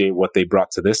appreciate what they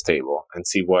brought to this table and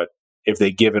see if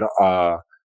they give it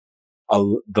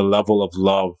the level of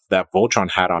love that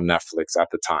Voltron had on Netflix at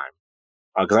the time.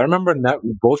 Because I remember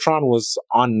Voltron was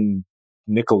on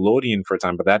Nickelodeon for a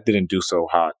time, but that didn't do so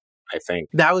hot. I think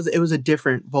It was a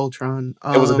different Voltron.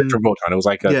 it was a different Voltron. It was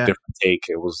like a Yeah. different take.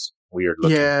 It was weird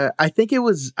looking. Yeah, I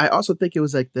also think it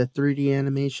was like the 3D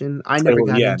animation. I never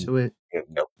got into it.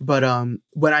 No. But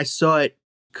when I saw it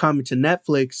come to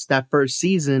Netflix that first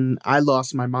season, I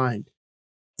lost my mind.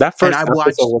 That And first I episode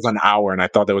watched was an hour, and I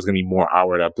thought there was going to be more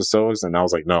hour episodes, and I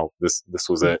was like, no, this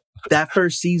was it. that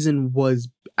first season was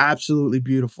absolutely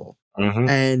beautiful. Mm-hmm.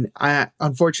 And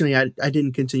unfortunately I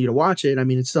didn't continue to watch it. I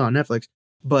mean, it's still on Netflix,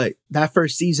 but that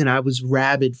first season I was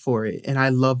rabid for it and I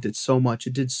loved it so much.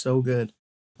 It did so good.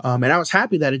 And I was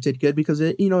happy that it did good because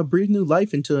it breathed new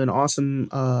life into an awesome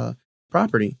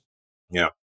property. Yeah.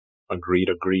 Agreed.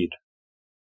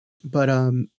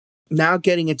 But now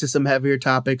getting into some heavier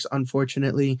topics,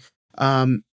 unfortunately,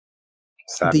 the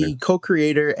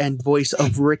co-creator and voice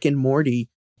of Rick and Morty,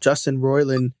 Justin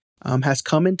Roiland, has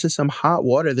come into some hot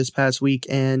water this past week,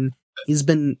 and he's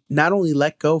been not only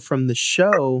let go from the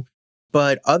show,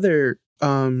 but other,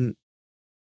 I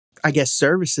guess,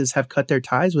 services have cut their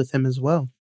ties with him as well.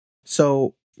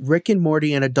 So Rick and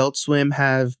Morty and Adult Swim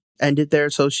have ended their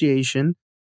association,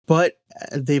 but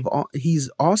he's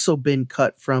also been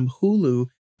cut from Hulu,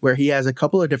 where he has a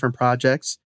couple of different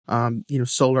projects.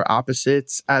 Solar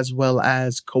Opposites, as well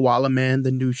as Koala Man,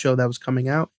 the new show that was coming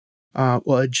out.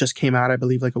 It just came out, I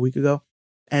believe, like a week ago.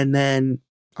 And then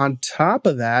on top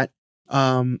of that,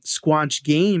 Squanch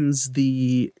Games,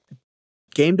 the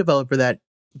game developer that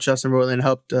Justin Roiland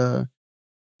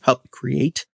helped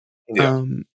create. Yeah.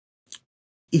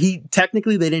 They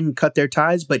didn't cut their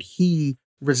ties, but he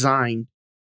resigned.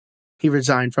 He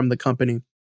resigned from the company.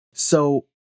 So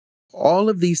all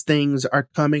of these things are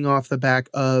coming off the back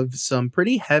of some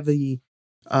pretty heavy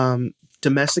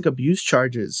domestic abuse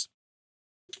charges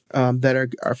that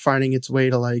are finding its way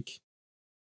to, like,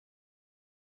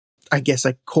 I guess,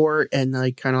 like court and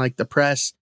like kind of like the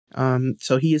press.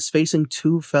 So he is facing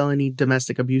 2 felony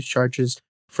domestic abuse charges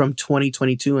from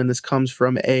 2022, and this comes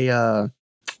from an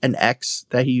ex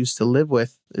that he used to live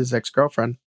with, his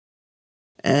ex-girlfriend.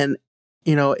 And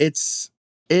it's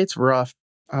rough.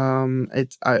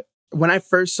 When I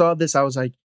first saw this, I was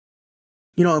like,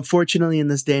 unfortunately in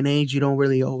this day and age, you don't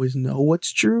really always know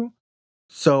what's true.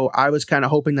 So I was kind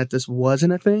of hoping that this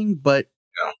wasn't a thing, but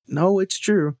no, it's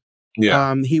true.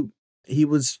 Yeah. He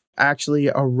was actually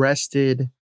arrested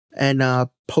and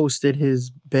posted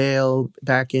his bail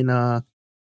back in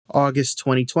August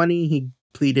 2020. He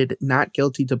pleaded not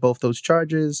guilty to both those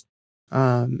charges.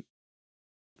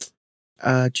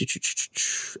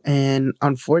 And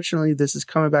unfortunately, this is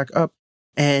coming back up,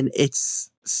 and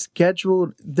it's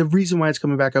scheduled. The reason why it's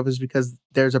coming back up is because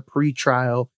there's a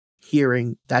pre-trial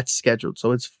hearing that's scheduled,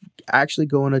 so it's actually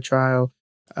going to trial,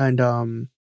 and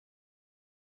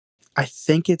I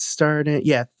think it's starting.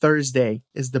 Yeah, Thursday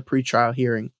is the pre-trial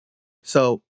hearing.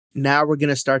 So now we're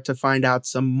gonna start to find out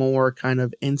some more kind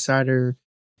of insider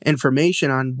information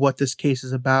on what this case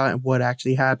is about and what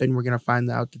actually happened. We're gonna find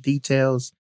out the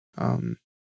details. Um,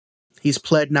 he's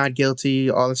pled not guilty.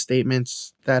 All the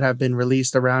statements that have been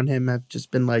released around him have just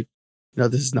been like, no,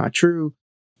 this is not true.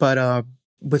 But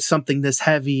with something this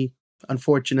heavy,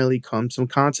 unfortunately, comes some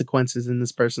consequences in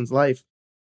this person's life.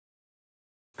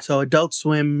 So Adult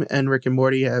Swim and Rick and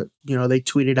Morty, they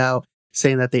tweeted out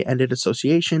saying that they ended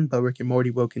association, but Rick and Morty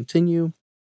will continue,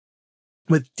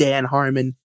 with Dan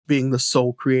Harmon being the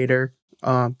sole creator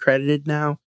credited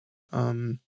now.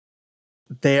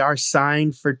 They are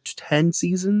signed for 10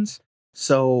 seasons,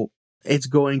 so it's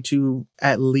going to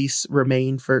at least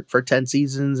remain for 10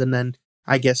 seasons, and then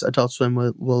I guess Adult Swim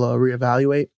will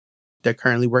reevaluate. They're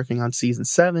currently working on season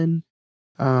 7.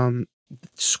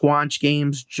 Squanch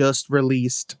Games just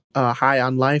released High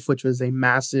on Life, which was a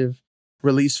massive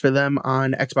release for them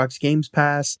on Xbox Games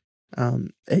Pass.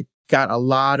 It got a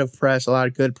lot of press, a lot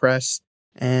of good press,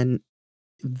 and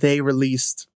they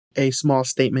released a small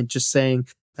statement just saying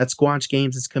that Squanch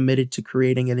Games is committed to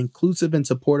creating an inclusive and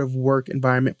supportive work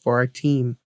environment for our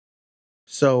team.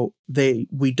 So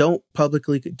we don't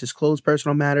publicly disclose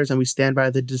personal matters, and we stand by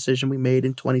the decision we made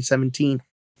in 2017.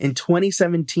 In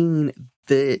 2017,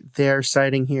 they're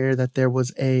citing here that there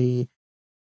was a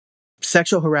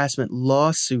sexual harassment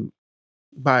lawsuit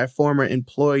by a former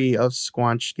employee of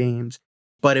Squanch Games,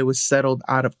 but it was settled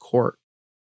out of court.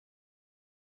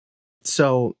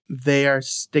 So they are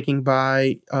sticking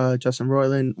by Justin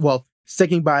Roiland,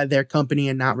 sticking by their company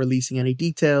and not releasing any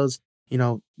details.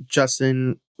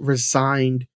 Justin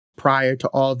resigned prior to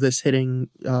all of this hitting,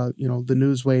 the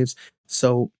news waves.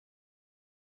 So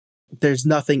there's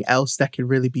nothing else that can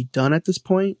really be done at this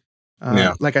point.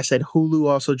 Like I said, Hulu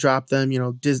also dropped them.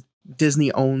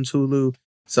 Disney owns Hulu,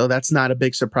 so that's not a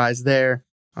big surprise there.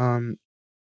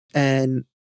 And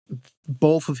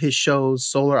both of his shows,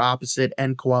 Solar Opposite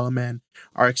and Koala Man,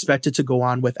 are expected to go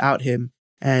on without him.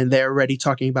 And they're already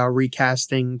talking about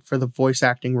recasting for the voice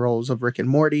acting roles of Rick and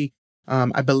Morty.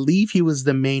 I believe he was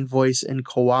the main voice in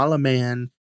Koala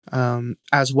Man,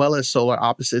 as well as Solar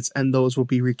Opposites, and those will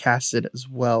be recasted as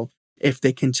well if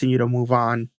they continue to move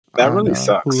on. That really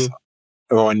sucks. Hulu.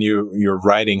 When you're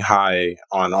riding high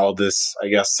on all this, I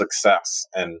guess, success,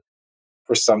 and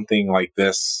for something like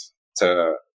this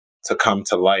to come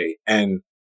to light. And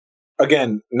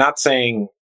again, not saying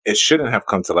it shouldn't have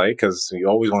come to light, because you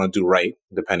always want to do right,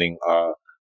 depending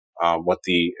what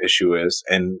the issue is.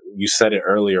 And you said it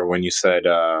earlier when you said,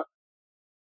 your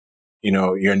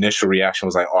initial reaction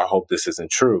was like, "Oh, I hope this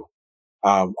isn't true."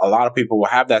 A lot of people will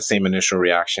have that same initial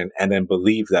reaction and then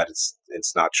believe that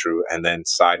it's not true, and then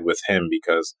side with him,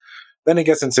 because then it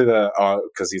gets into the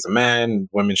because he's a man,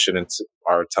 women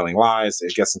are telling lies.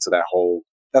 It gets into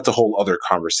that's a whole other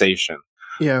conversation.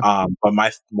 Yeah.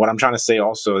 But what I'm trying to say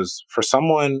also is, for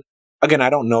someone, again, I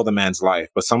don't know the man's life,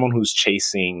 but someone who's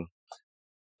chasing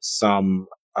some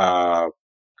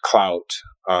clout,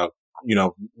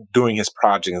 doing his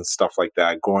project and stuff like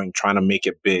that, trying to make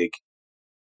it big.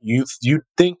 You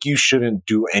think you shouldn't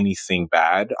do anything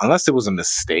bad unless it was a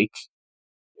mistake,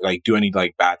 like do any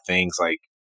like bad things, like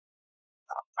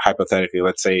hypothetically,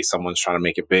 let's say someone's trying to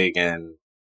make it big and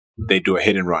they do a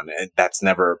hit and run, and that's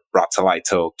never brought to light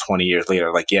till 20 years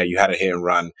later. Like, yeah, you had a hit and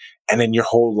run, and then your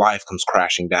whole life comes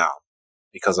crashing down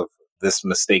because of this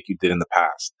mistake you did in the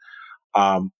past.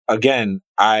 Again,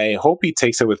 I hope he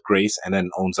takes it with grace and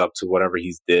then owns up to whatever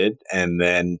he's did. And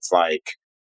then it's like,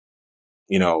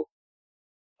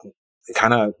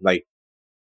 kind of like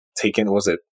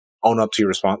own up to your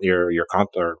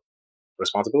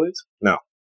responsibilities? No,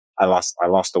 I lost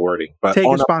the wording, but take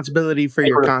responsibility for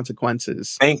your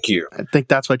consequences. Thank you. I think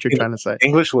that's what you're trying to say.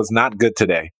 English was not good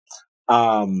today.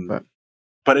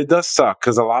 But it does suck,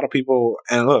 because a lot of people,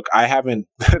 and look, I haven't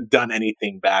done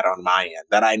anything bad on my end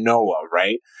that I know of,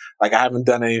 right? Like, I haven't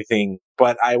done anything,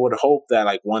 but I would hope that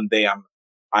like one day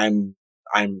I'm,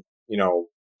 I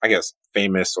guess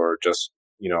famous, or just,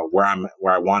 where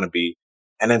I want to be.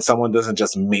 And then someone doesn't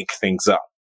just make things up,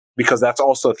 because that's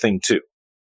also a thing too.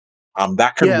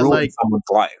 That can ruin someone's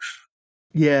life.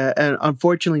 Yeah. And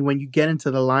unfortunately, when you get into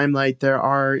the limelight, there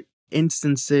are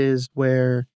instances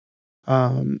where,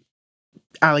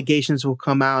 allegations will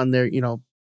come out and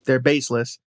they're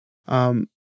baseless.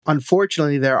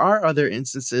 unfortunately, there are other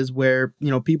instances where,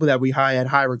 people that we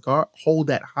hold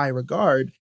at high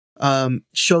regard,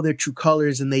 show their true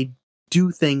colors, and they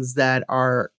do things that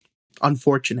are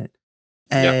unfortunate.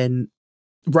 Yeah. And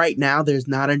right now, there's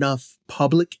not enough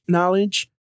public knowledge,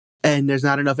 and there's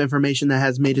not enough information that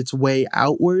has made its way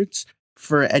outwards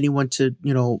for anyone to,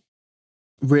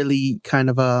 really kind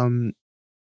of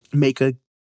make a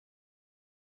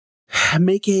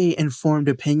informed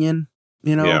opinion.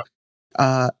 Yeah.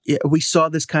 We saw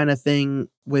this kind of thing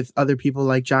with other people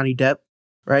like Johnny Depp,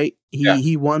 right? Yeah.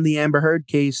 He won the Amber Heard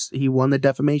case. He won the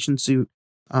defamation suit.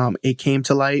 It came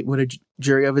to light with a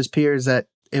jury of his peers that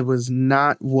it was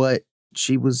not what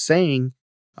she was saying.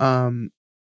 And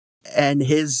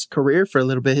his career for a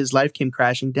little bit, his life came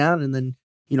crashing down. And then,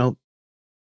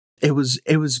 it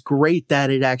was great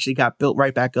that it actually got built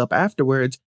right back up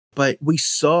afterwards. But we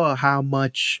saw how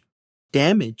much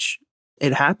damage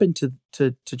it happened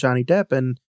to Johnny Depp,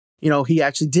 and he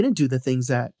actually didn't do the things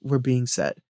that were being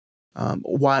said.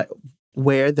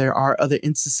 Where there are other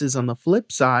instances on the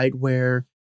flip side where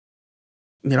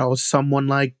someone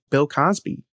like Bill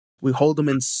Cosby, we hold him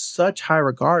in such high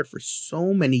regard for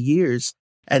so many years,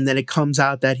 and then it comes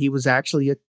out that he was actually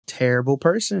a terrible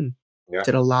person. Yeah.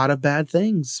 Did a lot of bad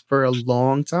things for a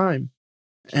long time,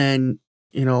 and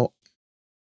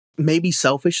maybe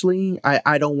selfishly,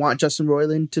 I don't want Justin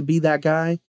Roiland to be that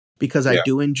guy, because I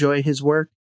do enjoy his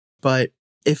work. But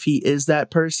if he is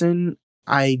that person,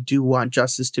 I do want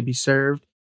justice to be served.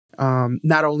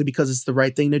 Not only because it's the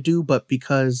right thing to do, but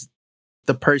because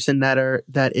the person that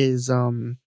is,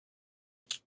 I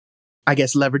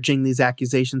guess, leveraging these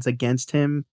accusations against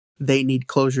him, they need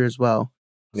closure as well.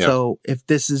 Yeah. So if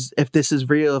this is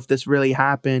real, if this really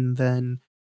happened, then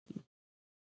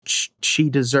she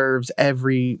deserves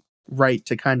every right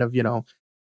to kind of,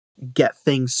 get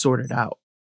things sorted out.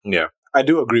 Yeah, I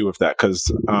do agree with that,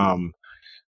 because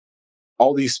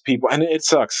all these people, and it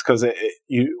sucks because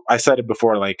I said it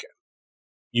before, like,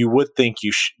 you would think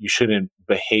you shouldn't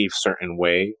behave certain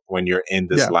way when you're in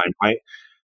this limelight,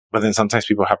 but then sometimes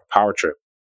people have a power trip.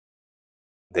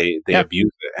 They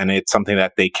abuse it, and it's something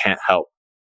that they can't help.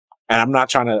 And I'm not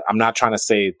trying to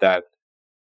say that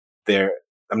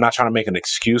I'm not trying to make an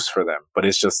excuse for them, but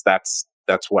it's just that's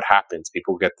what happens.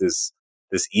 People get this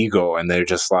ego, and they're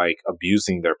just like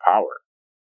abusing their power.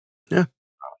 Yeah.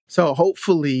 So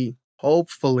hopefully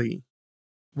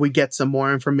we get some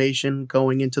more information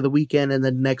going into the weekend, and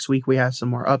then next week we have some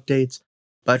more updates.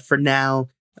 But for now,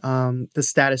 the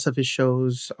status of his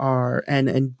shows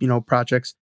and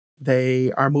projects,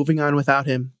 they are moving on without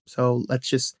him. So let's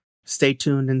just stay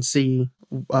tuned and see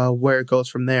where it goes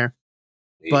from there.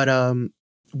 Yeah. But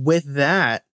with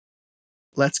that,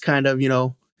 let's kind of,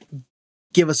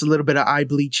 give us a little bit of eye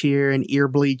bleach here and ear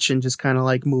bleach, and just kind of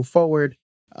like move forward.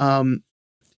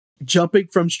 Jumping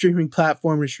from streaming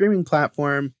platform to streaming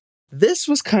platform, this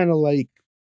was kind of like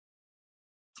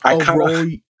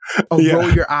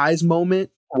roll your eyes moment.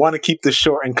 I want to keep this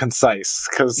short and concise,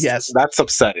 because that's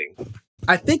upsetting.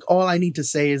 I think all I need to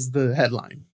say is the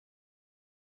headline.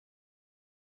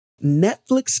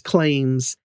 Netflix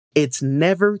claims it's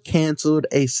never canceled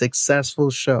a successful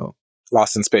show.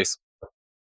 Lost in Space.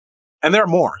 And there are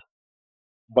more,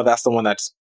 but that's the one that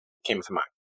just came to mind.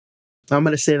 I'm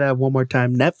going to say that one more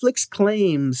time. Netflix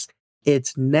claims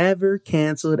it's never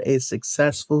canceled a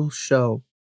successful show.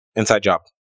 Inside Job.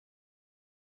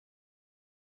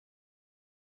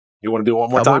 You want to do it one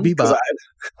more time?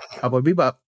 Cowboy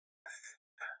Bebop.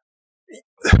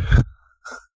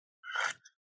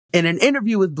 In an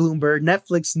interview with Bloomberg,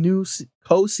 Netflix new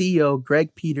co-CEO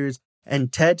Greg Peters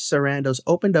and Ted Sarandos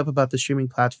opened up about the streaming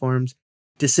platform's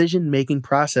decision-making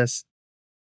process.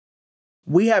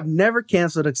 We have never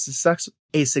canceled a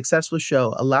successful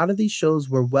show. A lot of these shows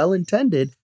were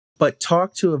well-intended, but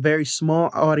talked to a very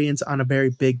small audience on a very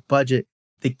big budget.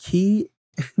 The key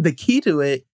to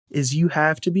it is you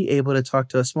have to be able to talk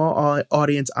to a small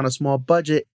audience on a small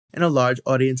budget and a large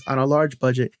audience on a large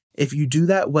budget. If you do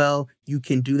that well, you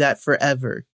can do that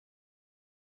forever.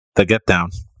 The Get Down.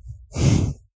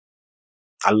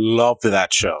 I loved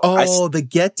that show. Oh, The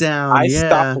Get Down. I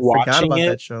stopped watching it.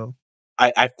 That show.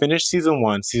 I finished season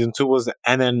 1. Season 2 was,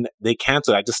 and then they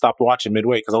canceled. I just stopped watching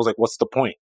midway because I was like, what's the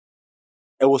point?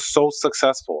 It was so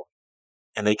successful,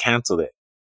 and they canceled it.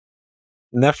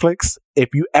 Netflix, if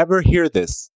you ever hear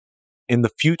this in the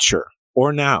future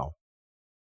or now,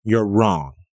 you're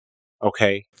wrong.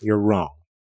 Okay? You're wrong.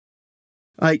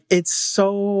 Like, it's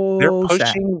so they're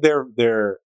pushing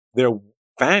their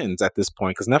fans at this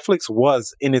point, because Netflix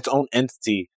was in its own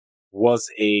entity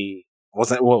as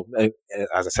I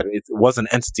said, it was an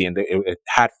entity, and it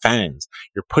had fans.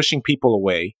 You're pushing people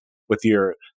away with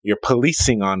your you're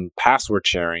policing on password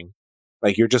sharing.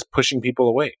 Like you're just pushing people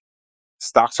away.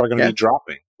 Stocks are going to Yeah. be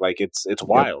dropping. Like it's Yep.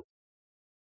 wild.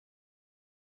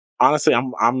 Honestly,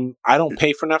 I don't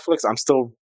pay for Netflix. I'm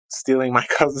still stealing my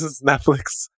cousin's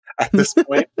Netflix at this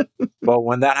point. But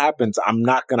when that happens, I'm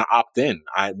not gonna opt in.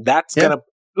 That's Yeah. gonna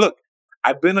look.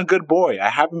 I've been a good boy. I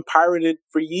haven't pirated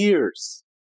for years.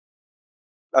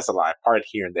 That's a lie. I pirated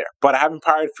here and there, but I haven't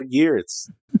pirated for years.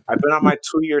 I've been on my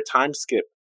 2-year time skip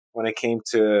when it came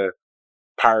to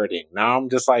pirating. Now I'm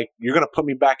just like, you're gonna put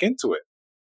me back into it.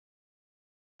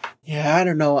 Yeah, I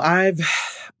don't know. I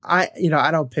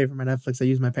don't pay for my Netflix. I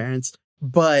use my parents,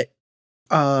 but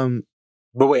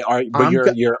But wait, I'm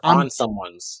you're I'm on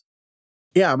someone's.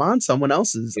 yeah, I'm on someone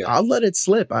else's. Yeah. I'll let it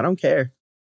slip. I don't care.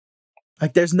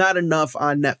 Like, there's not enough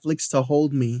on Netflix to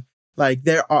hold me. Like,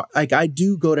 there are, like, I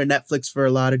do go to Netflix for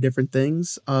a lot of different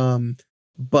things.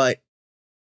 But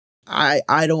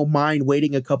I don't mind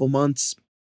waiting a couple months.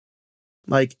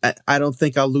 Like, I don't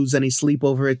think I'll lose any sleep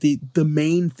over it. The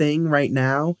main thing right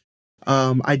now,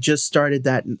 I just started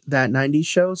that 90s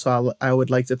show, so I would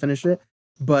like to finish it.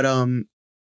 But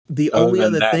the Other only than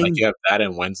other that, like thing, you have that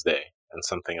and Wednesday and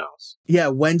something else. yeah,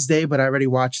 Wednesday, but I already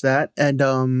watched that,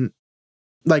 and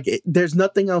like there's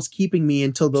nothing else keeping me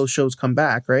until those shows come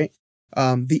back, right?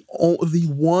 The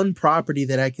one property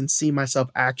that I can see myself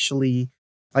actually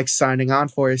like signing on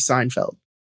for is Seinfeld.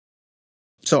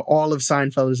 So all of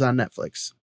Seinfeld is on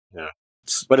Netflix. Yeah.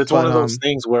 But it's one of those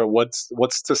things where what's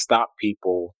to stop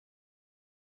people,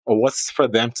 or what's for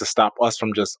them to stop us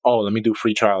from just, let me do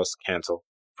free trials, cancel.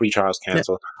 Yeah.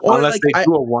 Or Unless like they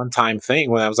do a one-time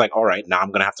thing when I was like, all right, now I'm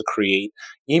going to have to create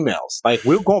emails. Like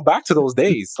we're going back to those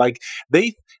days. Like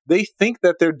they think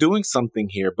that they're doing something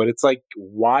here, but it's like,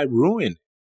 why ruin?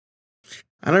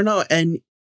 I don't know. And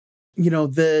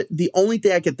the only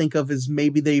thing I could think of is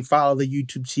maybe they follow the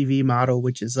YouTube TV model,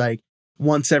 which is like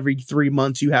once every 3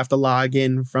 months you have to log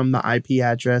in from the IP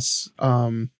address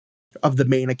of the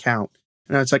main account.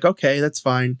 And it's like, okay, that's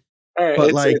fine.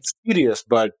 But it's tedious,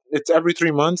 but it's every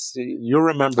 3 months. You'll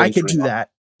remember. I could do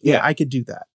that. Yeah, I could do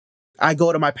that. I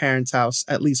go to my parents' house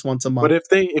at least once a month. But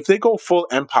if they go full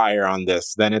empire on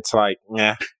this, then it's like,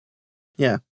 yeah.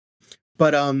 Yeah.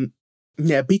 But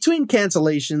yeah, between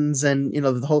cancellations and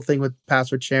the whole thing with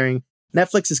password sharing,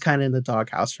 Netflix is kind of in the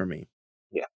doghouse for me.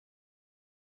 Yeah.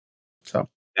 So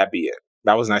that'd be it.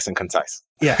 That was nice and concise.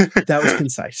 Yeah, that was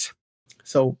concise.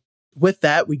 So with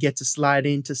that, we get to slide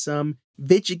into some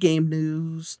video game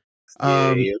news.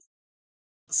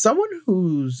 Someone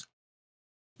who's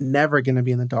never going to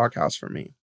be in the doghouse for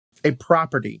me. A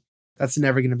property that's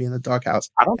never going to be in the doghouse.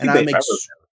 I don't think I'm they've ever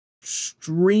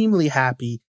extremely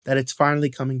happy that it's finally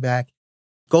coming back.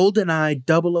 GoldenEye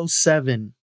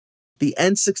 007, the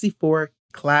N64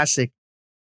 classic,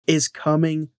 is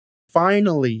coming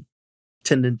finally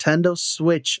to Nintendo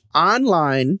Switch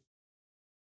Online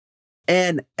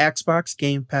and Xbox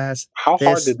Game Pass. How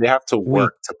hard did they have to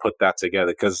work to put that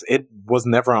together? Because it was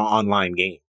never an online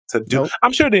game to do. Nope.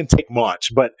 I'm sure it didn't take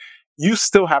much, but you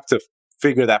still have to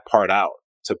figure that part out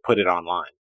to put it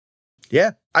online.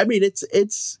 Yeah, I mean it's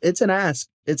an ask.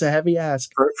 It's a heavy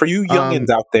ask for you youngins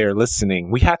out there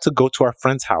listening. We had to go to our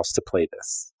friend's house to play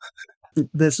this.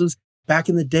 This was back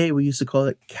in the day. We used to call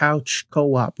it couch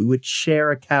co-op. We would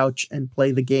share a couch and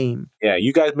play the game. Yeah,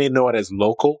 you guys may know it as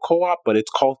local co-op, but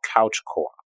it's called couch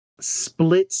co-op.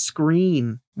 Split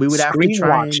screen. We would have to screen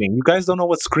try watching. You guys don't know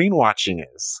what screen watching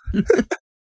is.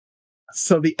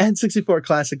 So the N64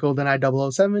 classic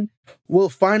GoldenEye 007 will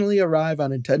finally arrive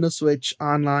on Nintendo Switch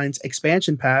Online's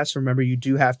expansion pass. Remember, you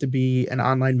do have to be an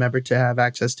online member to have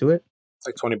access to it. It's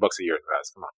like $20 a year,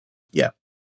 guys. Come on. Yeah.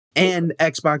 And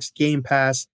Xbox Game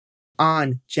Pass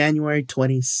on January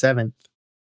 27th.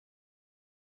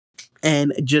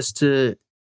 And just to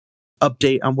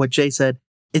update on what Jay said,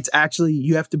 it's actually,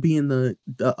 you have to be in the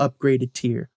upgraded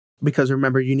tier. Because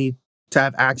remember, you need to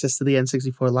have access to the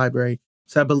N64 library.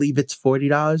 So I believe it's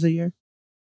 $40 a year.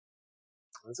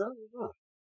 Is that?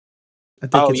 I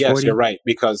think yes, 40. You're right.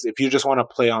 Because if you just want to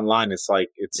play online, it's like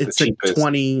it's the cheapest.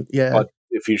 20, yeah. But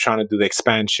if you're trying to do the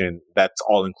expansion, that's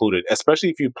all included. Especially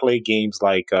if you play games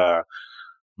like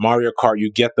Mario Kart,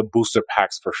 you get the booster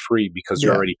packs for free because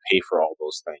you already pay for all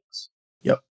those things.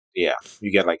 Yep. Yeah, you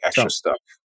get like extra stuff.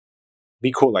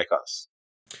 Be cool like us.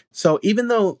 So even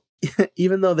though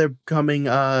they're coming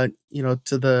to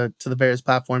the various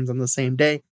platforms on the same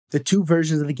day, the two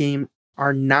versions of the game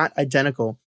are not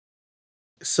identical.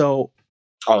 So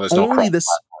there's no cross-platform.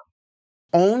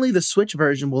 Only the Switch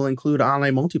version will include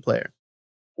online multiplayer.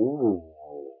 Ooh.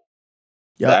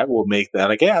 Yep. That will make that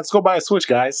like, yeah, let's go buy a Switch,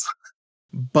 guys.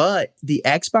 But the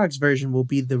Xbox version will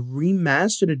be the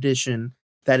remastered edition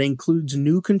that includes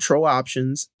new control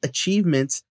options,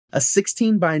 achievements, a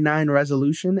 16:9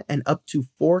 resolution, and up to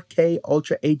 4K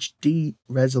Ultra HD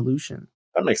resolution.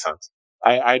 That makes sense.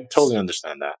 I totally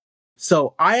understand that.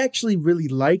 So I actually really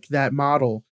like that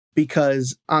model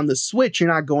because on the Switch, you're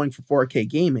not going for 4K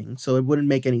gaming. So it wouldn't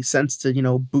make any sense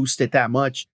to, boost it that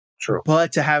much. True.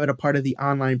 But to have it a part of the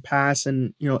online pass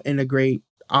and, integrate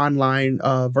online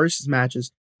versus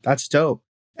matches, that's dope.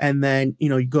 And then,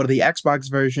 you go to the Xbox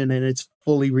version and it's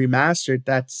fully remastered.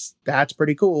 That's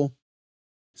pretty cool.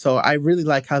 So I really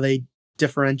like how they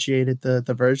differentiated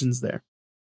the versions there.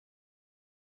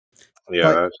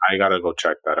 Yeah, I gotta go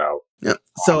check that out. Yeah.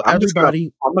 So I'm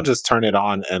everybody, gonna just turn it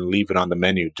on and leave it on the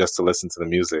menu just to listen to the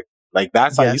music. Like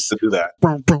that's how I used to do that.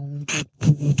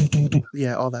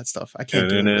 Yeah, all that stuff. I can't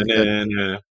do it really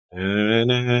good.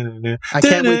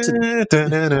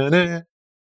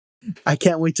 I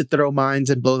can't wait to throw mines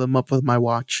and blow them up with my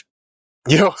watch.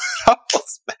 Yo,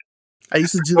 I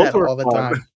used to do that all the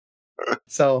time.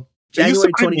 So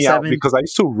January 27th, because I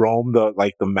used to roam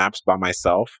the maps by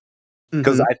myself.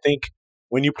 Because I think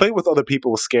when you play with other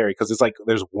people, it's scary because it's like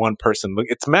there's one person.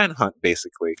 It's Manhunt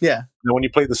basically. Yeah. And when you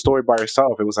play the story by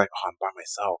yourself, it was like, oh, I'm by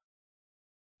myself.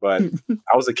 But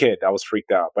I was a kid. I was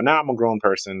freaked out. But now I'm a grown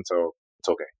person, so it's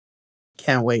okay.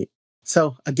 Can't wait.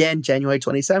 So again, January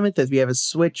 27th, if you have a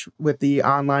Switch with the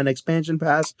online expansion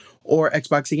pass or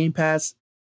Xbox Game Pass,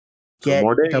 get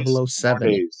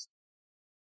 007.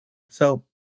 So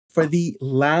for the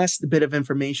last bit of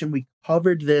information, we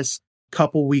covered this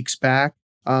couple weeks back,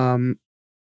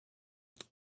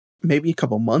 maybe a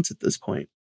couple months at this point.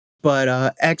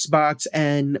 But Xbox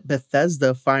and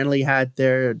Bethesda finally had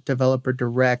their developer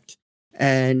direct,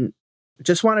 and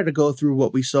just wanted to go through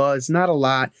what we saw. It's not a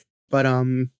lot, but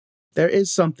there is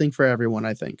something for everyone,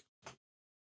 I think.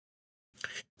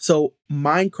 So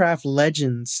Minecraft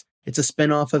Legends, it's a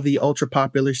spinoff of the ultra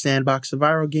popular sandbox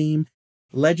survival game.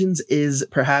 Legends is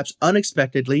perhaps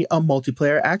unexpectedly a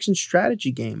multiplayer action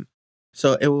strategy game.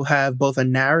 So it will have both a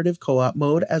narrative co-op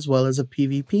mode as well as a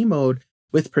PvP mode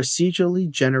with procedurally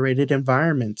generated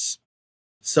environments.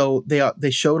 So they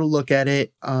showed a look at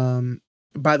it.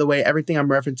 By the way, everything I'm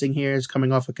referencing here is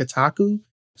coming off of Kotaku.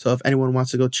 So if anyone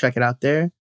wants to go check it out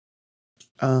there.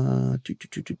 So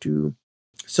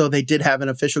they did have an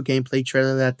official gameplay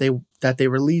trailer that they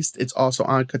released. It's also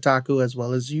on Kotaku as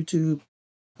well as YouTube.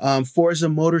 Forza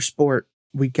Motorsport,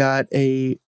 we got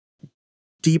a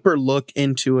deeper look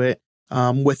into it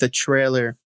with a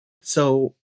trailer.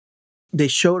 So they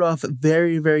showed off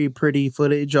very, very pretty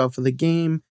footage off of the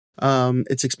game.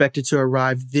 It's expected to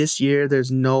arrive this year.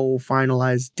 There's no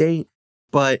finalized date,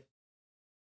 but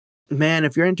man,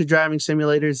 if you're into driving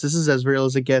simulators, this is as real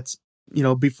as it gets,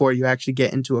 before you actually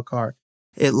get into a car.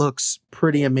 It looks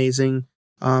pretty amazing.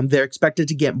 They're expected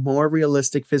to get more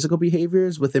realistic physical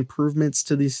behaviors with improvements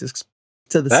to the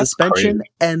suspension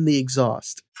crazy. And the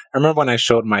exhaust. I remember when I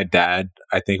showed my dad,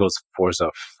 I think it was Forza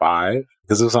 5,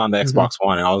 because it was on the Xbox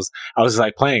One, and I was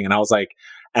like playing, and I was like,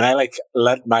 and I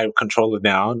let my controller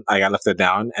down. I left it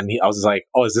down, and I was like,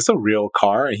 "Oh, is this a real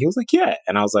car?" And he was like, "Yeah,"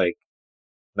 and I was like,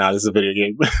 "Nah, this is a video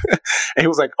game." And he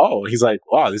was like, "Oh," he's like,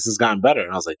 "Wow, this has gotten better,"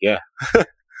 and I was like, "Yeah."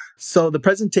 So the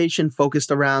presentation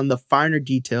focused around the finer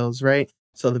details, right?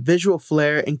 So the visual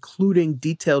flair, including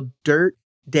detailed dirt,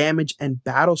 damage, and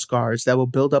battle scars that will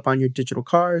build up on your digital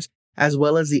cars, as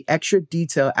well as the extra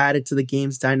detail added to the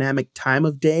game's dynamic time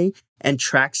of day and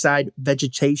trackside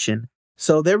vegetation.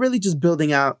 So they're really just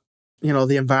building out,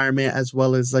 the environment as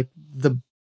well as the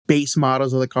base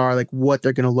models of the car, what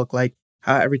they're going to look like,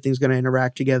 how everything's going to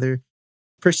interact together.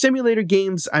 For simulator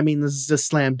games, I mean, this is a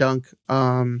slam dunk.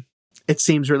 It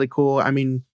seems really cool. I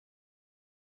mean,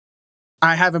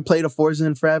 I haven't played a Forza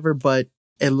in forever, but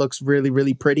it looks really,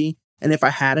 really pretty. And if I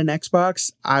had an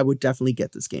Xbox, I would definitely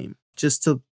get this game just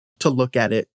to look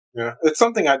at it. Yeah, it's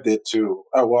something I did too.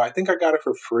 Well, I think I got it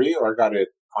for free or I got it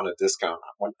on a discount.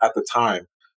 At the time,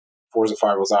 Forza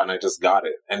 5 was out and I just got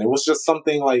it. And it was just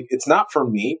something it's not for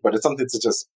me, but it's something to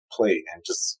just play and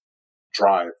just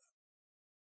drive.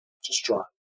 Just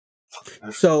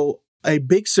drive. So a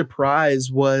big surprise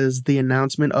was the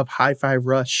announcement of Hi-Fi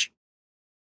Rush.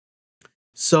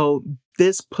 So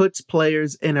this puts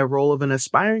players in a role of an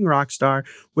aspiring rock star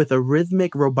with a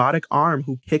rhythmic robotic arm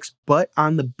who kicks butt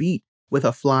on the beat with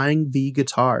a flying V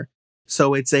guitar.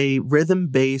 So it's a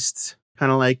rhythm-based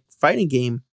kind of fighting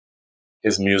game.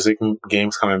 Is music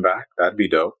games coming back? That'd be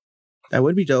dope. That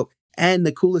would be dope. And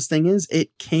the coolest thing is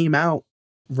it came out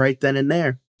right then and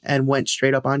there and went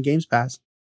straight up on Games Pass.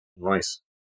 Nice.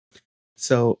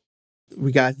 So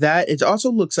we got that. It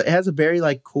also looks like it has a very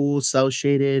cool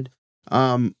cel-shaded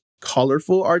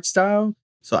colorful art style.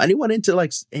 So anyone into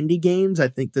like indie games, I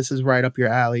think this is right up your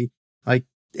alley. Like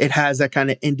it has that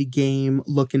kind of indie game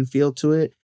look and feel to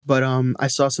it. But I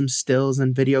saw some stills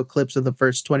and video clips of the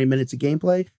first 20 minutes of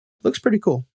gameplay. Looks pretty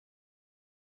cool.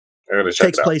 I gotta check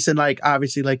Takes it out. place in like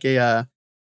obviously like a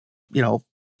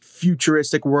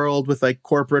futuristic world with like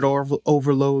corporate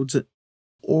overlords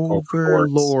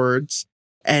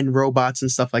and robots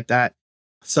and stuff like that.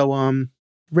 So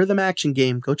rhythm action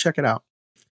game, go check it out.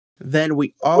 Then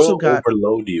we also got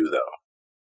overload you though.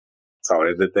 That's what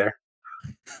I did there.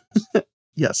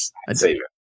 Yes, I did. Save it.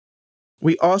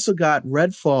 We also got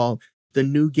Redfall, the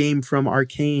new game from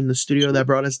Arcane, the studio that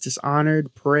brought us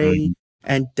Dishonored, Prey,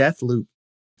 and Deathloop.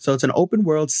 So it's an open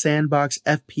world sandbox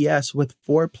FPS with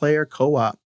 4-player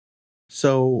co-op.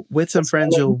 So with some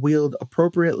friends, you'll wield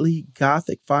appropriately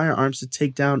gothic firearms to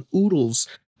take down oodles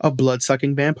of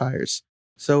blood-sucking vampires.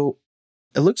 So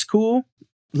it looks cool.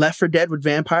 Left 4 Dead with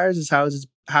vampires is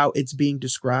how it's being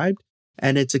described,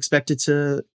 and it's expected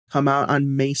to come out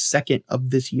on May 2nd of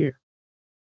this year.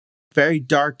 Very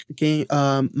dark game,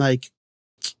 like,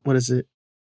 what is it?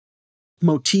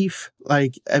 Motif,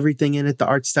 like everything in it, the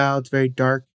art style, it's very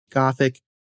dark, gothic,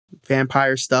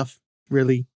 vampire stuff,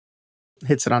 really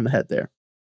hits it on the head there.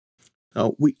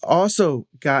 We also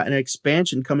got an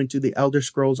expansion coming to the Elder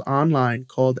Scrolls Online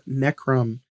called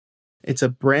Necrom. It's a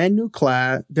brand new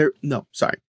class. There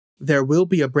will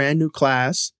be a brand new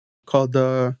class called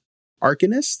the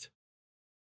Arcanist.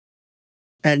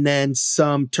 And then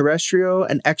some terrestrial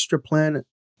and extraplanar,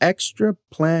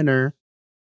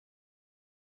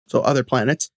 so other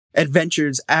planets,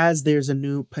 adventures as there's a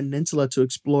new peninsula to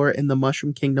explore in the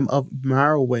Mushroom Kingdom of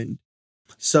Morrowind.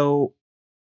 So,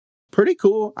 pretty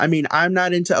cool. I mean, I'm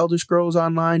not into Elder Scrolls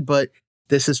Online, but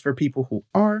this is for people who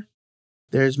are.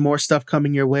 There's more stuff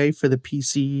coming your way for the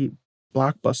PC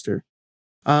blockbuster.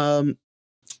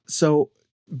 So,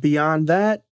 beyond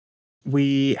that,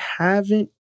 we haven't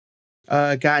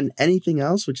gotten anything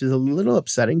else, which is a little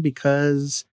upsetting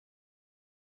because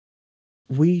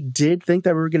we did think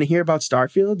that we were going to hear about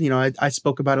Starfield. You know, I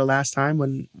spoke about it last time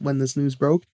when this news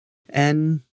broke,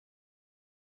 and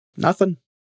nothing.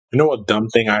 You know what dumb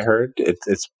thing I heard?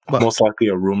 It's most likely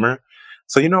a rumor.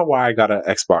 So you know why I got an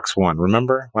Xbox One?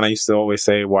 Remember when I used to always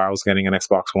say why I was getting an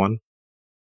Xbox One?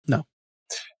 No.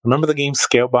 Remember the game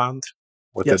Scalebound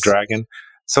with the dragon?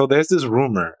 So there's this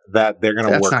rumor that they're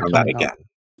going to work on that again.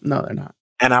 No, they're not.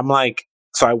 And I'm like,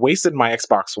 so I wasted my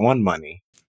Xbox One money.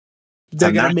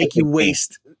 They're going to make you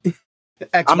waste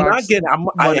Xbox I'm not getting,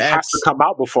 One it has X. to come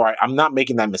out before I'm not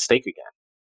making that mistake again.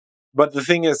 But the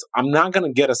thing is, I'm not going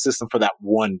to get a system for that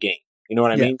one game. You know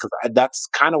what I mean? Because that's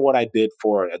kind of what I did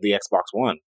for the Xbox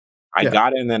One. I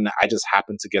got in and I just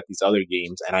happened to get these other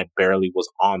games and I barely was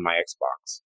on my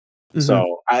Xbox. Mm-hmm.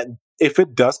 So if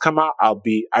it does come out,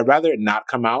 I'd rather it not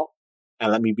come out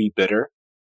and let me be bitter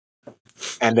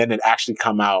and then it actually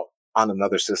come out on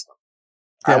another system.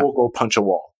 I will go punch a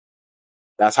wall.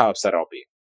 That's how upset I'll be.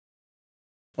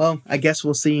 Well, I guess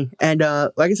we'll see. And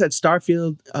like I said,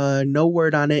 Starfield, no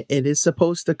word on it. It is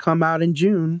supposed to come out in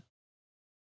June,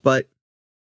 but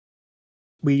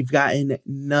we've gotten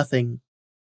nothing.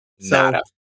 So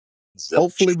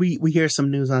hopefully we hear some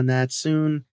news on that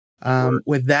soon.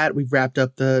 With that, we've wrapped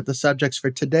up the subjects for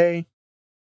today.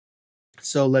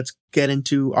 So let's get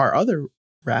into our other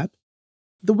wrap,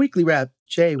 the weekly wrap.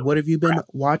 Jay, what have you been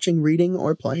watching, reading,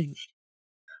 or playing?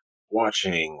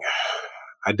 Watching.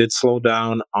 I did slow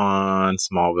down on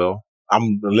Smallville.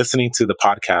 I'm listening to the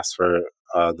podcast for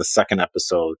the second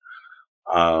episode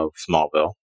of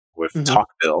Smallville with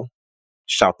Talkville.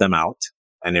 Shout them out.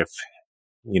 And if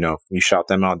you shout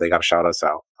them out, they got to shout us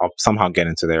out. I'll somehow get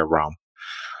into their realm.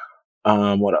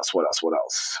 What else?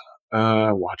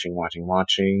 Watching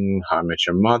How I Met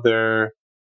Your Mother.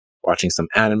 Watching some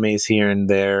animes here and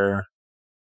there.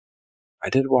 I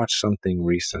did watch something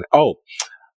recent. Oh,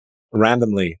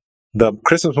 randomly. The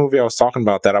Christmas movie I was talking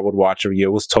about that I would watch every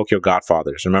year was Tokyo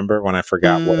Godfathers. Remember when I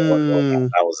forgot what it was?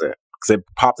 That was it. Because it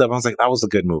popped up. I was like, that was a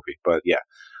good movie. But yeah.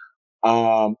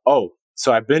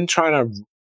 So I've been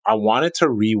I wanted to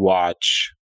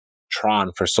rewatch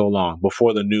Tron for so long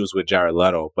before the news with Jared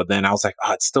Leto. But then I was like,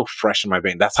 it's still fresh in my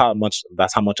brain. That's how much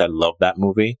I love that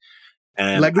movie.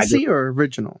 And Legacy or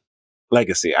original?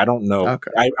 Legacy. I don't know.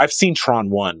 Okay. I've seen Tron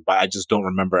 1, but I just don't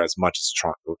remember as much as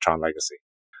Tron Legacy.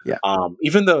 Yeah.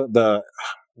 Even the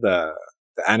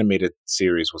animated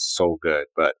series was so good,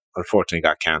 but unfortunately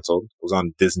got canceled. It was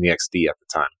on Disney XD at the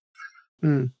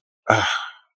time.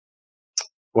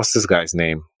 What's this guy's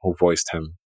name who voiced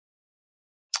him?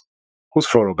 Who's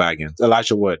Frodo Baggins?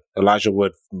 Elijah Wood. Elijah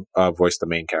Wood voiced the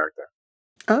main character.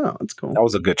 Oh, that's cool. That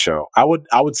was a good show. I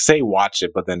would say watch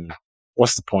it, but then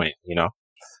what's the point, you know?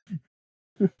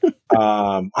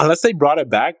 Unless they brought it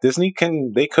back, Disney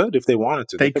could if they wanted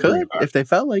to. They They could bring it could back. if they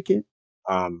felt like it.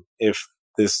 If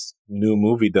this new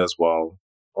movie does well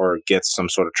or gets some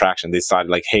sort of traction, they decide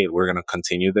like, hey, we're going to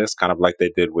continue this, kind of like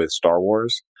they did with Star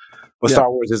Wars. But Yeah.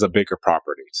 Star Wars is a bigger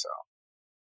property, so.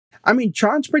 I mean,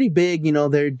 Tron's pretty big. You know,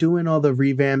 they're doing all the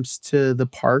revamps to the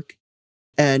park,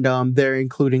 and they're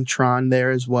including Tron there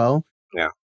as well. Yeah.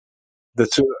 The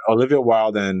two, Olivia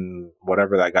Wilde and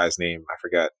whatever that guy's name, I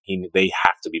forget. They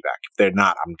have to be back. If they're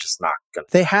not, I'm just not gonna.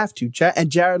 They have to.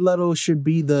 And Jared Leto should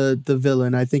be the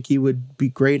villain. I think he would be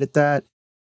great at that.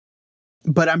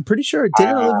 But I'm pretty sure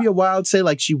didn't Olivia Wilde say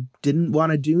like she didn't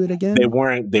want to do it again? They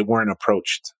weren't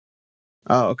approached.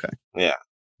 Oh, okay. Yeah,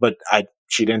 but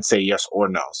she didn't say yes or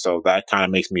no, so that kind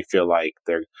of makes me feel like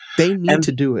they need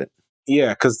to do it. Yeah,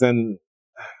 because then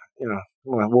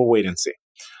we'll wait and see.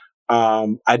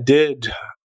 I did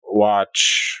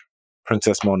watch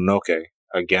Princess Mononoke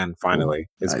again. Finally,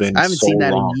 it's been I haven't seen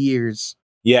that in years.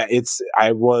 Yeah,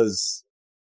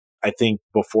 I think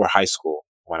before high school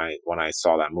when I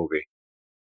saw that movie,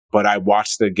 but I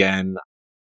watched it again.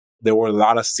 There were a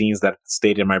lot of scenes that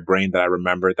stayed in my brain that I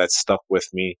remembered that stuck with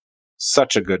me.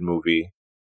 Such a good movie,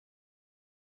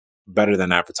 better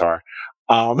than Avatar.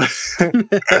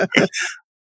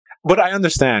 But I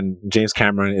understand James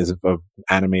Cameron is an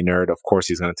anime nerd. Of course,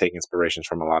 he's going to take inspirations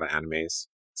from a lot of animes,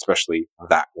 especially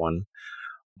that one.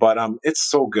 But it's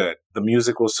so good. The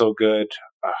music was so good.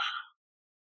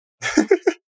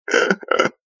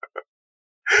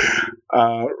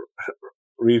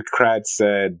 Reed Crad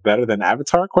said, "Better than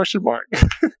Avatar?" ?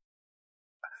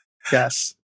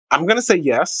 Yes. I'm going to say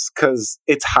yes, because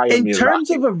it's Hayao Miyazaki. In terms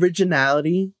of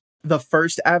originality, the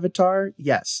first Avatar,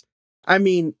 yes. I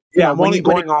mean... I'm only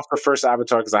going off the first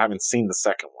Avatar because I haven't seen the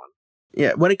second one.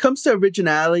 Yeah, when it comes to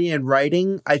originality and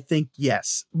writing, I think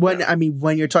yes. When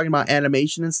you're talking about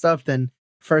animation and stuff, then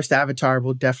first Avatar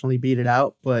will definitely beat it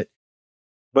out. But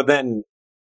then,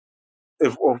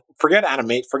 forget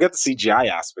the CGI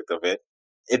aspect of it.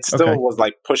 It still was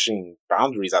like pushing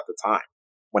boundaries at the time.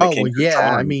 When it came to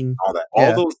drawing, all that,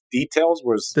 all those details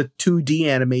was the 2D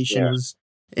animation was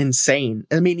insane.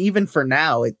 I mean, even for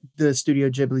now, the Studio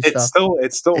Ghibli stuff,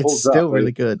 it still holds up.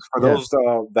 Really good. For those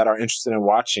that are interested in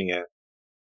watching it,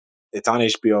 it's on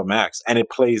HBO Max and it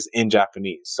plays in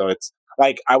Japanese. So it's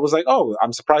like I was like, oh,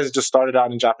 I'm surprised it just started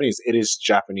out in Japanese. It is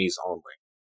Japanese only.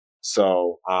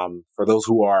 So for those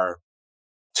who are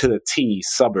to the T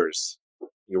subbers,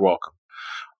 you're welcome.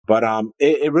 But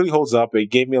it really holds up. It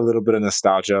gave me a little bit of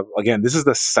nostalgia. Again, this is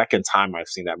the second time I've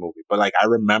seen that movie, but like I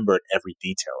remembered every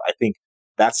detail. I think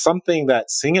that's something that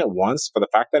seeing it once, for the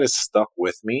fact that it's stuck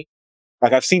with me.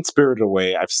 Like I've seen Spirited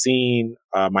Away, I've seen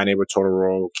My Neighbor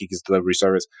Totoro, Kiki's Delivery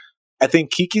Service. I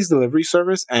think Kiki's Delivery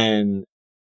Service and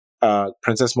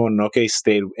Princess Mononoke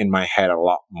stayed in my head a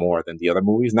lot more than the other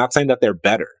movies. Not saying that they're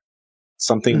better.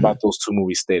 Something about those two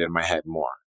movies stayed in my head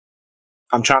more.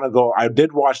 I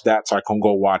did watch that, so I can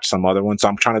go watch some other ones. So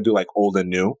I'm trying to do like old and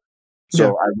new.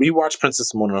 So I rewatched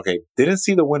Princess Mononoke. Didn't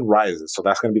see The Wind Rises, so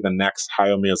that's going to be the next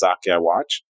Hayao Miyazaki I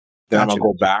watch. Then I'm going to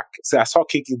go back. See, I saw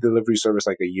Kiki Delivery Service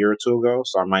like a year or two ago,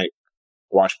 so I might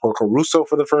watch Porco Rosso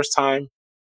for the first time.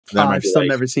 I've still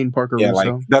never seen Porco Rosso.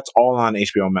 Like that's all on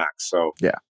HBO Max. So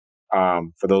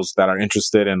for those that are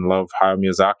interested and love Hayao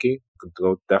Miyazaki,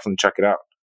 go definitely check it out.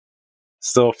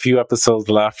 Still a few episodes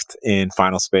left in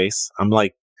Final Space. I'm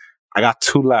like, I got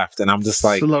 2 left, and I'm just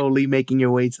like slowly making your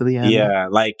way to the end. Yeah,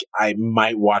 like I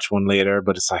might watch one later,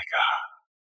 but it's like.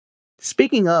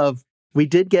 Speaking of, we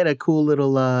did get a cool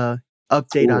little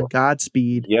update on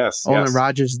Godspeed. Yes, Olin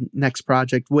Rogers' next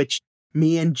project, which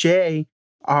me and Jay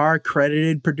are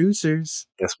credited producers.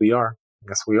 Yes, we are.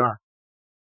 Yes, we are.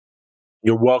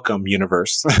 You're welcome,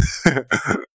 universe.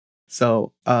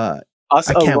 So, us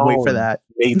I can't wait for that.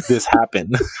 Made this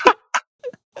happen.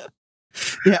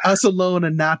 Yeah, us alone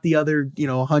and not the other,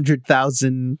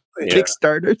 100,000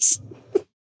 Kickstarters.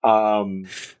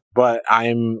 But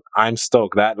I'm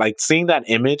stoked that like seeing that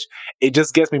image, it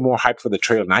just gets me more hyped for the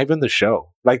trailer. Not even the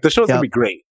show. Like the show's gonna be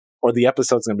great, or the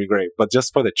episode's gonna be great, but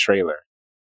just for the trailer.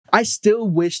 I still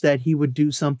wish that he would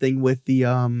do something with the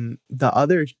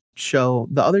other show,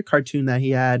 the other cartoon that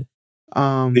he had.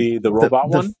 The robot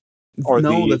one? Or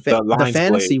the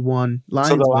fantasy one.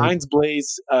 So the Lions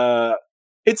Blaze,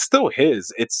 it's still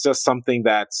his. It's just something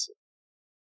that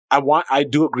I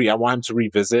do agree. I want him to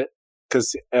revisit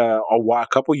because a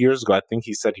couple years ago, I think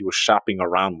he said he was shopping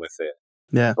around with it.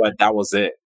 Yeah, but that was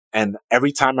it. And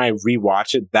every time I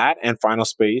rewatch it, that and Final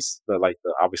Space,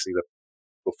 obviously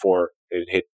before it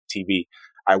hit TV,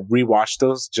 I rewatched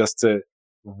those just to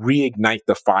reignite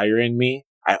the fire in me.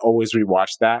 I always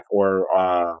rewatch that, or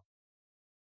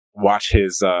watch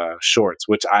his shorts,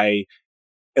 which I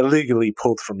illegally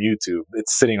pulled from YouTube.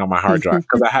 It's sitting on my hard drive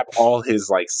because I have all his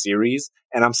like series,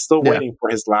 and I'm still Yeah. waiting for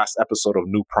his last episode of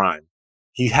New Prime.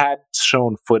 He had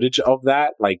shown footage of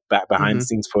that, like behind the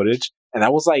scenes footage, and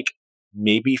that was like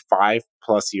maybe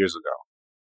 5+ years ago.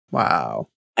 Wow.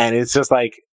 And it's just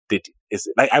like,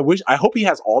 I hope he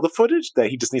has all the footage, that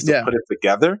he just needs to put it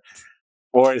together.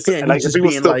 Or it's Yeah, like, if he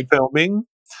was still like, filming,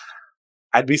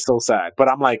 I'd be so sad. But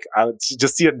I'm like, I would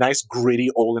just see a nice gritty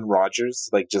Olin Rogers,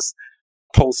 like just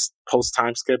post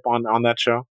time skip on that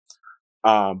show.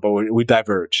 But we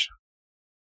diverge.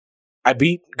 I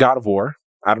beat God of War.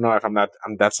 I don't know if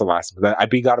that's the last one. I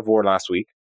beat God of War last week.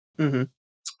 Mm-hmm.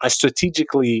 I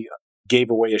strategically gave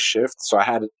away a shift, so I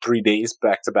had 3 days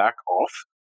back to back off.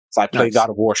 So I played God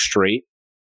of War straight.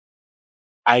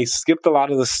 I skipped a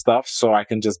lot of the stuff so I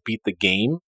can just beat the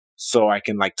game, so I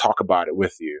can like talk about it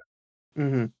with you.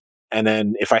 Mm-hmm. And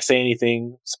then if I say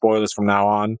anything, spoilers from now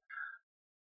on.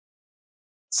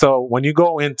 So when you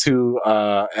go into,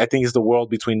 I think it's the world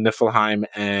between Niflheim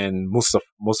and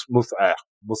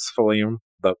Muspelheim,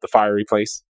 the fiery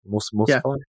place.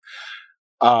 Muspelheim.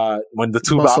 When the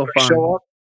two Valkyries show up,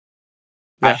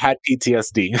 I had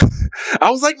PTSD.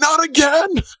 I was like, not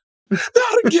again!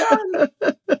 Not again!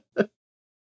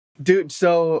 Dude,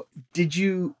 so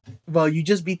you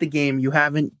just beat the game. You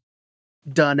haven't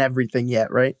done everything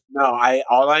yet, right? No,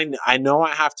 I know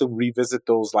I have to revisit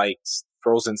those like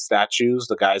frozen statues,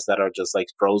 the guys that are just like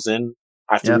frozen.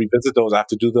 I have to revisit those. I have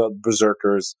to do the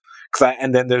berserkers,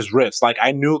 and then there's rifts. Like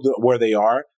I knew where they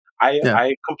are.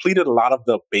 I completed a lot of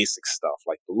the basic stuff,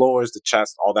 like the lores, the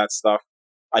chest, all that stuff.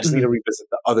 I just need to revisit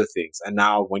the other things. And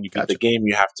now when you beat the game,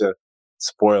 you have to,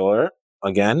 spoiler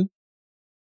again,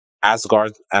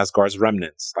 Asgard's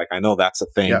remnants. Like I know that's a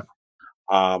thing. Yeah.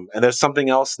 And there's something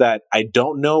else that I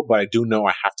don't know, but I do know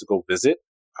I have to go visit.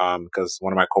 Because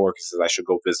one of my coworkers says I should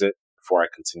go visit before I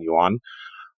continue on.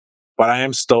 But I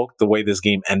am stoked the way this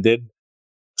game ended.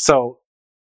 So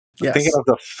thinking of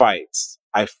the fights,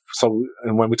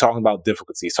 and when we're talking about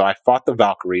difficulty, so I fought the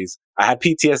Valkyries. I had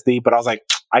PTSD, but I was like,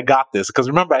 I got this. Because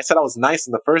remember, I said I was nice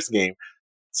in the first game.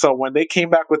 So when they came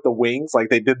back with the wings, like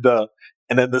they did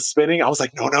and then the spinning, I was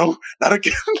like, no, not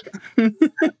again.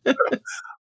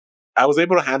 I was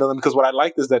able to handle them because what I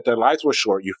liked is that their lives were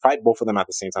short. You fight both of them at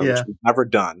the same time, which we've never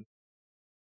done.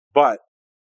 But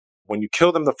when you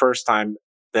kill them the first time,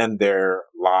 then their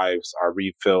lives are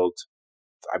refilled,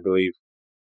 I believe,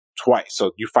 twice.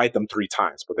 So you fight them 3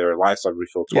 times, but their lives are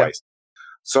refilled twice.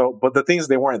 So, but the thing is,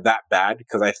 they weren't that bad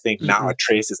because I think now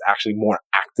Atreus is actually more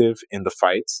active in the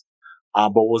fights.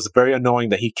 But was very annoying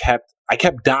that I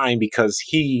kept dying because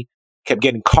he kept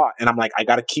getting caught. And I'm like, I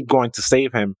got to keep going to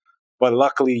save him. But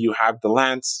luckily you have the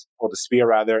lance, or the spear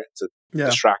rather, to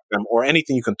distract them, or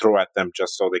anything you can throw at them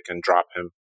just so they can drop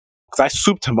him. Because I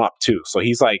souped him up too. So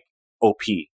he's like OP.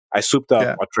 I souped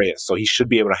up Atreus, so he should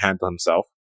be able to handle himself.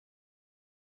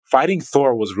 Fighting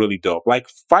Thor was really dope. Like,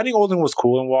 fighting Odin was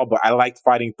cool and all, but I liked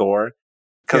fighting Thor.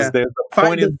 Because there's a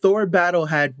point the Thor battle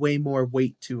had way more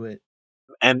weight to it.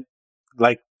 And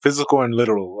like physical and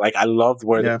literal. Like I loved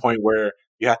the point where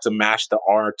you had to mash the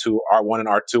R1 and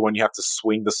R2 and you have to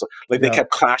swing they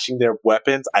kept clashing their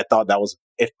weapons. I thought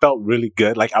it felt really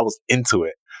good. Like I was into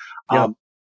it.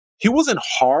 He wasn't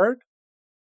hard,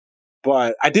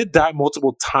 but I did die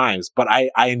multiple times, but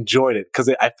I enjoyed it because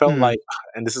I felt like,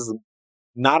 and this is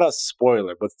not a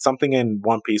spoiler, but something in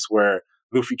One Piece where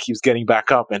Luffy keeps getting back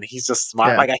up and he's just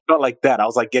smiling. Like I felt like that. I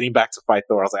was like getting back to fight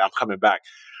Thor. I was like, I'm coming back.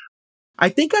 I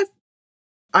think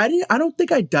I don't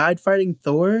think I died fighting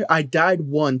Thor. I died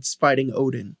once fighting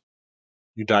Odin.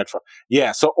 You died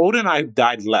so Odin, I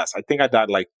died less. I think I died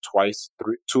like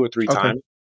 2 or 3 times.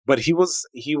 But he was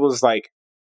like,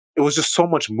 it was just so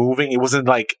much moving. It wasn't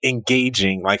like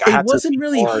engaging. Like it wasn't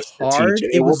really hard.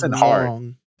 It wasn't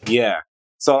hard. Yeah.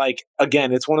 So like,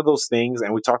 again, it's one of those things,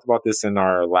 and we talked about this in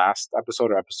our last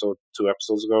episode, or 2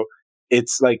 episodes ago.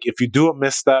 It's like, if you do a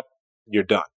misstep, you're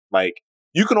done. Like,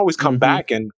 you can always come back,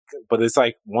 but it's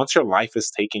like, once your life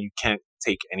is taken, you can't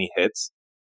take any hits.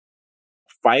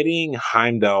 Fighting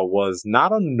Heimdall was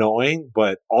not annoying,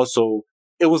 but also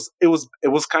it was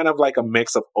kind of like a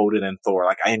mix of Odin and Thor.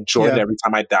 Like I enjoyed it every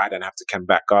time I died and have to come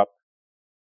back up.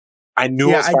 I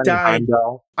knew I was fighting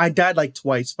Heimdall. I died like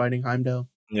twice fighting Heimdall.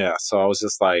 Yeah, so I was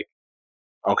just like,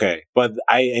 okay, but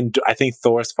I think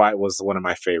Thor's fight was one of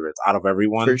my favorites out of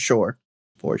everyone. For sure.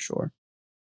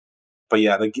 But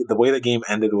yeah, the way the game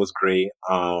ended was great.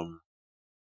 I'm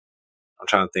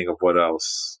trying to think of what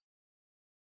else.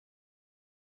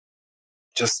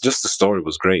 Just the story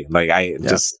was great. Like I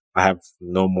have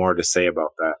no more to say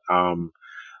about that.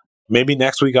 maybe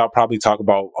next week I'll probably talk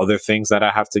about other things that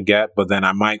I have to get, but then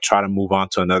I might try to move on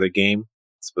to another game.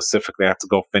 Specifically, I have to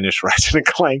go finish Ratchet and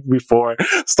Clank before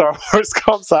Star Wars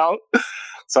comes out.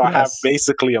 So I have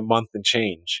basically a month and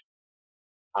change.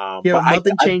 Yeah, a month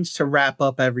and change to wrap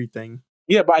up everything.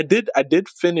 Yeah, but I did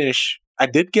finish. I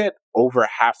did get over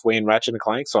halfway in Ratchet and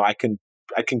Clank, so I can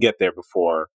get there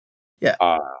before. Yeah.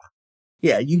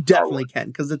 Yeah, you definitely can,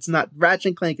 because it's not Ratchet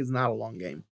and Clank is not a long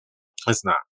game. It's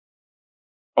not.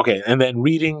 Okay, and then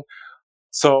reading.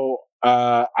 So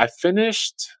I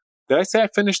finished. Did I say I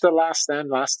finished The Last Stand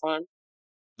last time?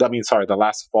 I mean, sorry, The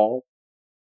Last Fall.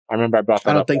 I remember I brought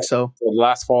that up. I don't think so. The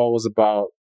Last Fall was about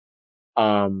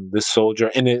this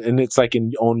soldier, and it's like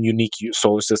in own unique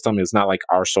solar system. It's not like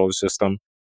our solar system.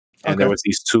 And there was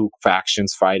these two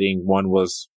factions fighting. One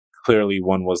was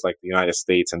like the United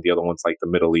States, and the other one's like the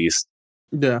Middle East.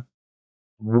 Yeah.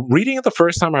 Reading it the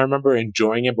first time, I remember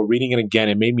enjoying it, but reading it again,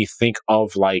 it made me think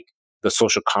of like the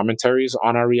social commentaries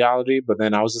on our reality. But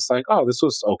then I was just like, oh, this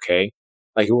was okay.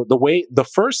 Like the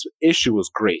first issue was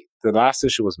great. The last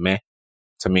issue was meh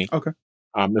to me. Okay.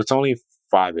 It's only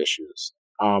 5 issues.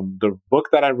 The book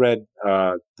that I read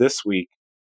this week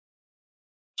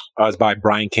is by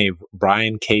Brian K.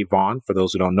 Vaughan. For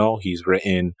those who don't know, he's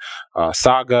written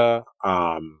Saga,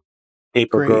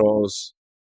 Paper Girls.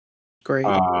 Great.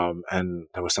 And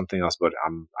there was something else, but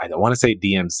I don't want to say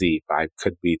DMZ, but I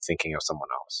could be thinking of someone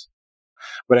else.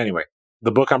 But anyway,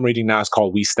 the book I'm reading now is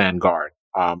called We Stand Guard.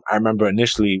 I remember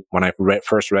initially when I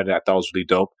first read it, I thought it was really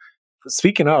dope.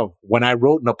 Speaking of, when I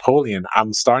wrote Napoleon,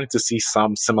 I'm starting to see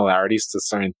some similarities to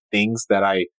certain things that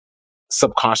I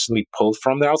subconsciously pulled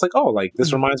from there. I was like, oh, like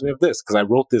this reminds me of this, because I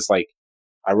wrote this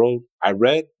I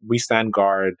read We Stand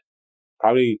Guard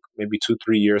probably maybe 2-3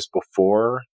 years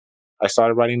before I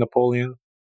started writing Napoleon.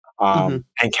 And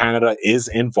Canada is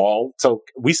involved. So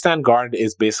We Stand Guard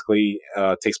is basically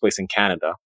takes place in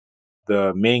Canada.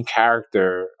 The main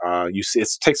character, you see, it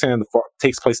takes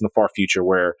place in the far future,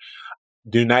 where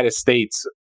the United States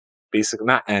basically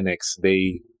not annexed,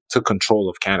 they took control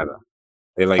of Canada.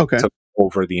 They took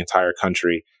over the entire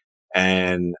country,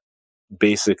 and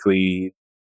basically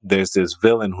there's this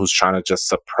villain who's trying to just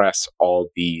suppress all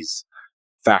these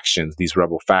factions, these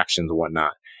rebel factions and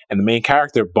whatnot. And the main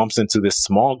character bumps into this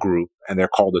small group, and they're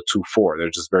called the 2-4. They're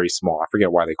just very small. I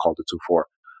forget why they called it 2-4,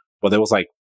 but there was like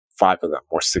 5 of them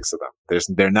or 6 of them.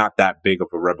 They're not that big of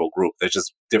a rebel group. They're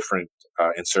just different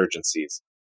insurgencies.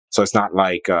 So it's not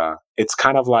like it's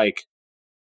kind of like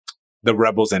the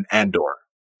rebels in Andor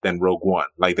than Rogue One.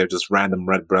 Like they're just random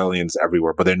rebellions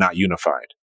everywhere, but they're not unified.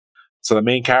 So the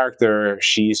main character,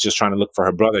 she's just trying to look for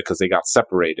her brother because they got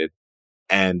separated,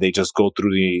 and they just go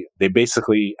through they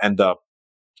basically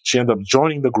she ends up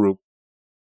joining the group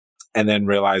and then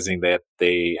realizing that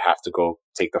they have to go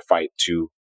take the fight to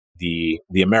the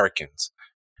Americans.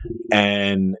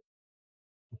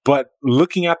 But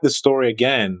looking at this story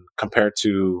again, compared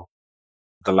to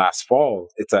The Last Fall,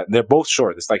 it's that they're both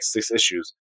short. It's like 6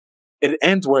 issues. It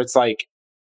ends where it's like,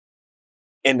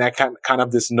 in that kind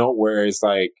of this note where it's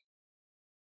like,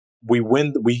 we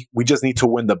just need to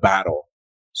win the battle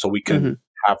so we can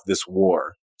have this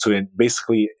war to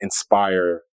basically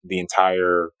inspire the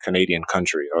entire Canadian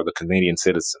country or the Canadian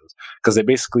citizens, because they're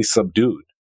basically subdued.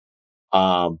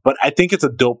 But I think it's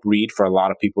a dope read for a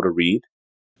lot of people to read.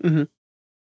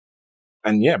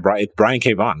 And yeah, it's Brian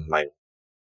K. Vaughan. Like,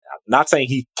 not saying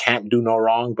he can't do no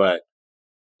wrong, but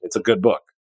it's a good book.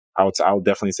 I would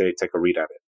definitely say take a read at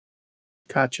it.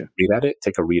 Gotcha. Read at it.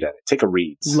 Take a read at it. Take a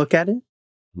read. Look at it.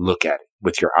 Look at it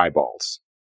with your eyeballs,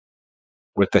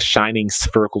 with the shining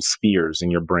spherical spheres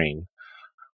in your brain.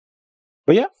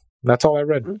 But yeah, that's all I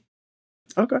read.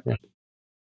 Okay. Yeah.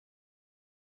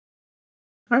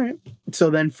 All right.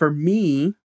 So then for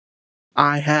me,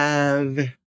 I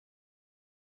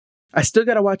still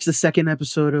got to watch the second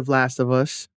episode of Last of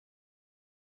Us.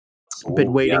 I've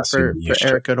been waiting for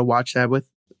Erica to watch that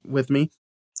with me.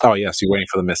 Oh, yes. You're waiting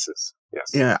for the missus.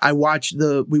 Yes. Yeah.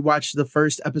 We watched the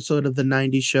first episode of that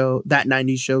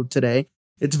 90s show today.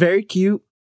 It's very cute.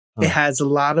 It has a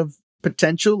lot of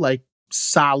potential, like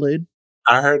solid.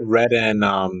 I heard Red and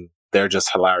they're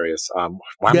just hilarious. Why am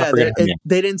I forgetting her name?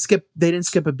 They didn't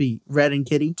skip a beat. Red and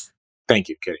Kitty. Thank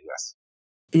you, Kitty. Yes.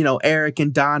 You know, Eric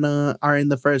and Donna are in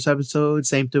the first episode.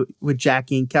 Same with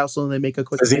Jackie and Kelso, and they make a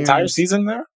quick. Is the entire season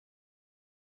there?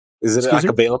 Is it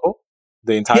available?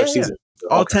 The entire season? Yeah.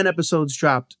 All 10 episodes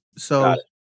dropped, so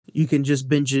you can just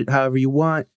binge it however you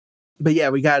want. But yeah,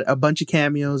 we got a bunch of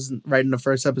cameos right in the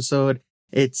first episode.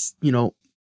 It's,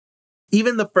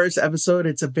 even the first episode,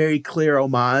 it's a very clear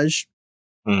homage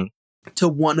to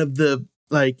one of the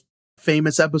like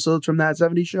famous episodes from that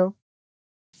 70s show.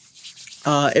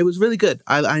 It was really good.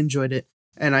 I enjoyed it,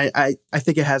 and I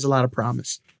think it has a lot of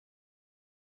promise.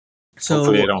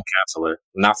 Hopefully they So don't cancel it.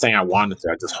 I'm not saying I wanted to.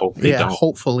 I just hope they yeah, don't.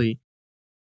 hopefully.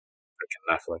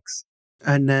 Freaking Netflix.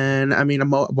 And then I'm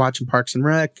watching Parks and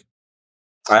Rec.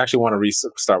 I actually want to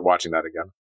start watching that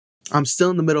again. I'm still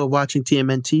in the middle of watching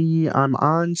TMNT. I'm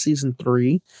on season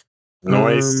 3.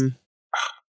 Noise. I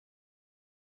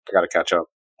got to catch up.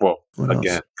 Well,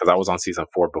 again, because I was on season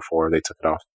 4 before they took it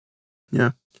off.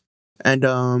 Yeah. And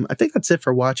I think that's it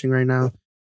for watching right now.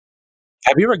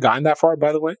 Have you ever gotten that far,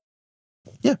 by the way?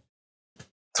 Yeah.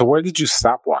 So where did you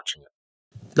stop watching it?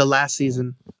 The last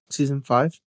season, season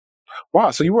 5.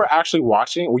 Wow, so you were actually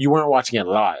watching? Well, you weren't watching it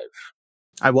live.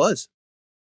 I was.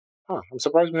 Huh, I'm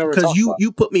surprised we never because talked about it.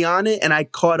 you put me on it, and I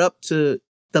caught up to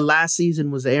the last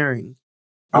season was airing.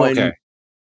 Okay.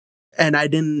 And I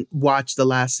didn't watch the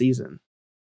last season.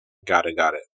 Got it.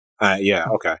 Yeah.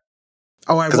 Okay.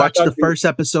 Oh, I watched the first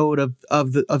episode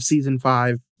of season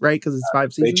 5, right? Because it's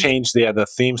 5 seasons. They changed the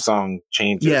theme song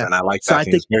changes, and I like that. I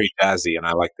think it's very jazzy, and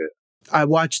I liked it. I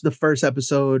watched the first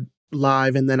episode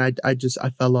live, and then I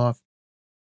fell off.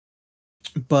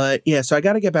 But yeah, so I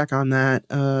got to get back on that.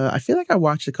 I feel like I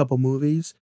watched a couple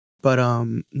movies, but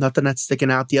nothing that's sticking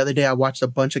out. The other day, I watched a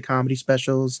bunch of comedy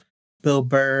specials. Bill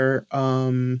Burr,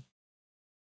 Bert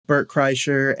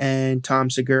Kreischer, and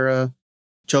Tom Segura,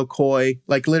 Joe Coy.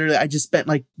 Like literally, I just spent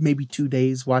like maybe 2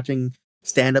 days watching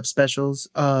stand-up specials.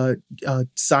 Jerry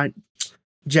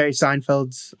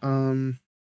Seinfeld's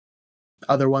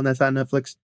other one that's on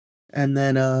Netflix, and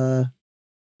then I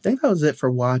think that was it for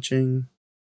watching.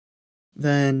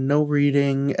 Then no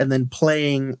reading, and then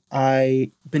playing. I've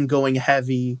been going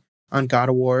heavy on God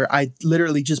of War. I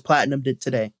literally just platinumed it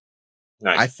today.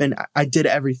 Nice. I did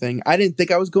everything. I didn't think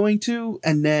I was going to,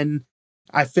 and then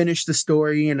I finished the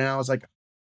story, and I was like,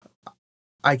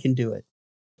 I can do it.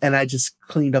 And I just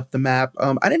cleaned up the map.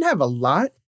 I didn't have a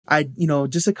lot.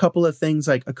 Just a couple of things,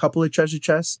 like a couple of treasure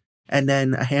chests, and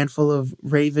then a handful of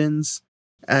ravens,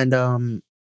 and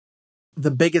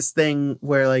the biggest thing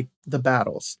were like the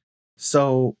battles.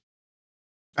 So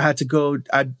I had to go.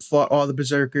 I fought all the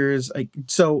berserkers.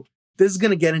 So this is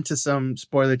gonna get into some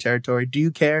spoiler territory. Do you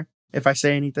care if I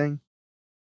say anything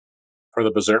for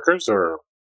the berserkers or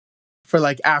for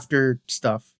like after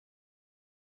stuff?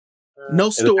 No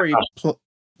story,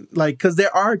 because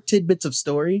there are tidbits of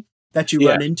story that you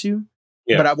run into,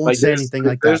 but I won't say anything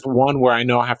like that. There's one where I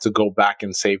know I have to go back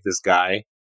and save this guy.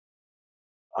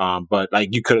 But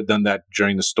like you could have done that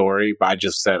during the story, but I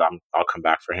just said I'll come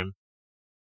back for him.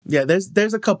 Yeah,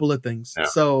 there's a couple of things. Yeah.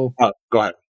 So go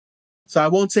ahead. So I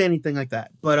won't say anything like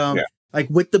that. But like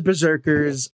with the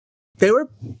berserkers, they were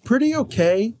pretty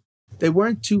okay. They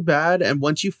weren't too bad. And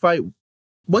once you fight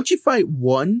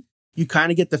one, you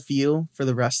kind of get the feel for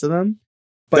the rest of them.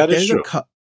 But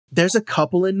there's a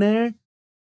couple in there.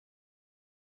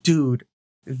 Dude,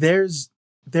 there's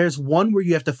one where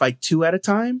you have to fight 2 at a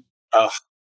time.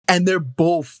 And they're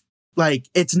both like,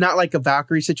 it's not like a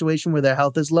Valkyrie situation where their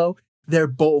health is low. They're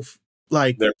both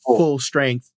like full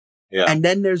strength. Yeah. And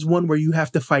then there's one where you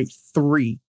have to fight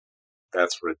 3.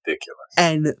 That's ridiculous.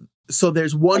 And so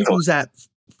there's one who's at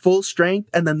full strength,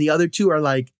 and then the other 2 are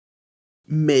like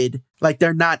mid. Like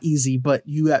they're not easy, but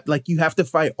you have to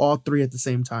fight all 3 at the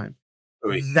same time.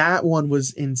 That one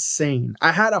was insane.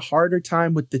 I had a harder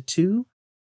time with the 2,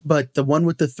 but the one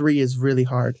with the 3 is really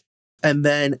hard. And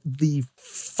then the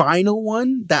final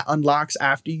one that unlocks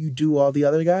after you do all the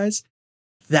other guys,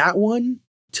 that one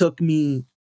took me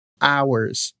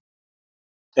hours.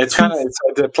 It's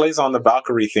it plays on the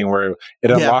Valkyrie thing where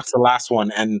it unlocks the last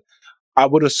one, and I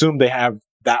would assume that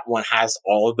one has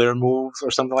all of their moves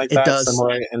or something like that. It does.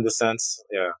 Similar in the sense,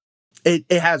 yeah.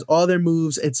 It has all their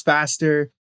moves. It's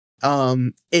faster.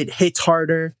 It hits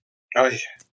harder. Oh, yeah.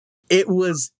 It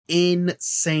was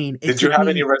insane. Did you have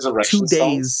any resurrection 2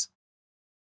 days?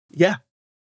 Yeah,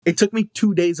 it took me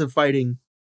 2 days of fighting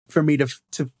for me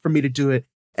to do it,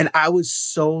 and I was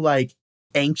so like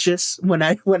anxious when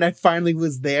I finally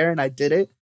was there and I did it,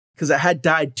 because I had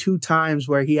died 2 times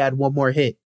where he had one more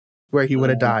hit where he would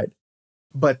have died.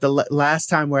 But the last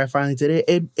time where I finally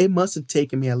did it must have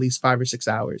taken me at least 5 or 6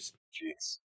 hours.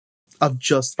 Jeez. Of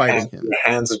just fighting him. Your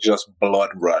hands are just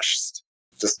blood rushed.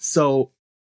 So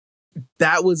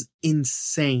that was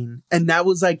insane. And that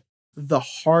was like the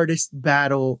hardest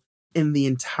battle in the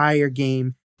entire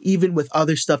game, even with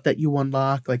other stuff that you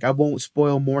unlock. Like I won't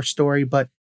spoil more story, but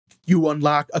you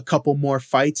unlock a couple more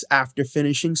fights after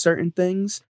finishing certain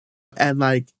things. And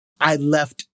like I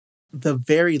left the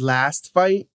very last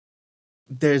fight.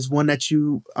 There's one that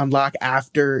you unlock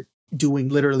after doing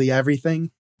literally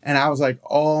everything. And I was like,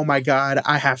 oh my God,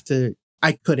 I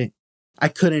couldn't. I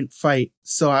couldn't fight.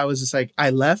 So I was just like, I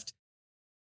left,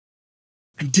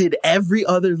 did every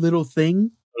other little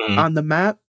thing on the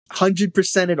map,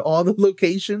 100% at all the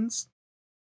locations.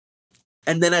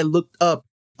 And then I looked up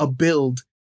a build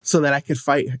so that I could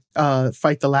fight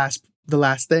the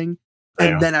last thing.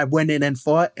 And then I went in and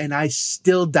fought, and I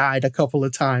still died a couple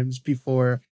of times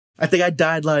before. I think I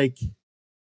died like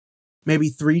maybe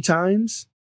 3 times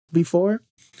before.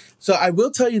 So I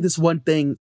will tell you this one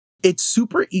thing. It's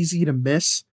super easy to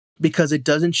miss because it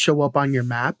doesn't show up on your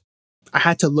map. I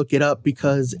had to look it up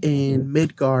because in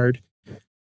Midgard,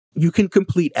 you can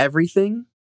complete everything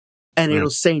and it'll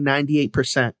say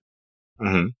 98%.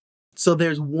 So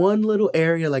there's one little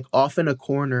area like off in a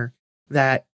corner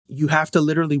that you have to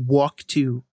literally walk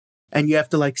to, and you have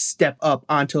to like step up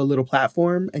onto a little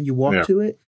platform and you walk to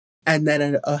it, and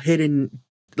then a hidden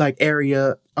like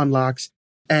area unlocks,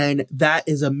 and that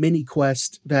is a mini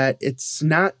quest that it's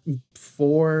not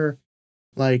for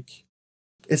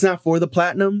the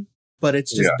platinum, but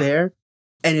it's just there.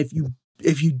 And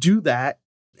if you do that,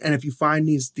 and if you find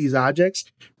these objects,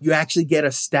 you actually get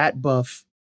a stat buff.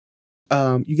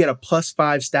 You get a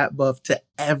 +5 stat buff to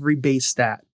every base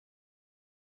stat.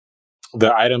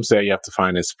 The items that you have to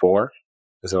find is 4?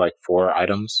 Is it like 4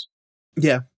 items?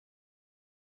 Yeah.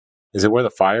 Is it where the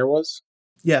fire was?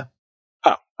 Yeah.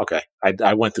 Oh, okay.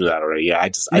 I went through that already. Yeah, I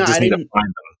just need to find them.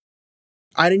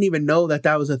 I didn't even know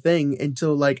that was a thing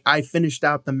until like I finished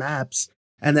out the maps,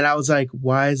 and then I was like,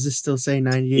 why is this still saying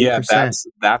 98%? Yeah,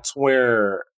 that's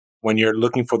where, when you're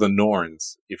looking for the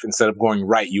Norns, if instead of going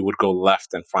right, you would go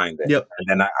left and find it. Yep. And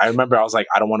then I remember I was like,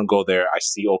 I don't want to go there. I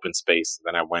see open space.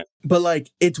 Then I went. But like,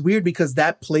 it's weird because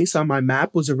that place on my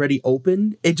map was already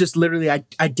open. It just literally,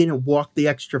 I didn't walk the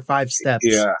extra 5 steps.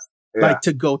 Yeah. Like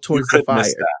to go towards the fire.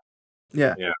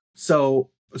 Yeah. So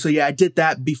yeah, I did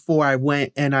that before I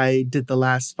went and I did the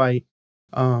last fight.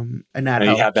 And that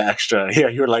helped. You had the extra. Yeah,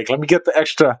 you were like, let me get the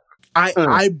extra.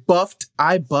 I buffed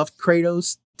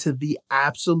Kratos to the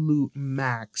absolute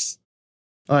max,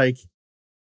 like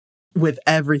with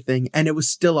everything, and it was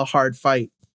still a hard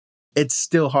fight. It's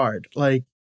still hard. Like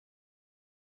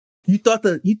you thought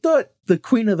the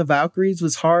Queen of the Valkyries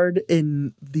was hard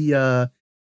in the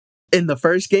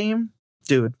first game,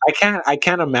 dude. I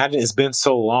can't imagine. It's been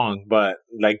so long, but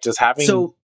like just having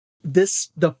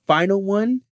the final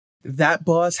one, that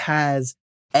boss has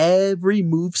every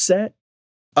moveset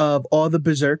of all the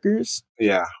berserkers.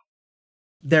 Yeah.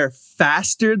 They're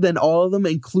faster than all of them,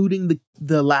 including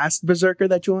the last berserker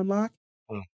that you unlock.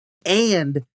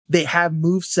 And they have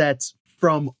movesets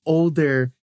from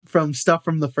stuff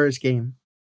from the first game.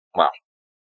 Wow.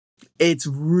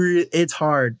 It's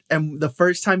hard. And the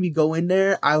first time you go in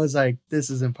there, I was like, this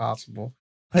is impossible.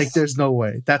 Like, there's no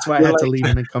way. That's why I had to leave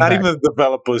and come back. Not even the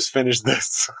developers finished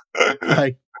this.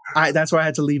 That's why I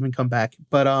had to leave and come back.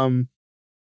 But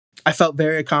I felt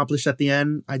very accomplished at the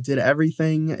end. I did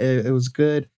everything. It was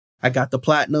good. I got the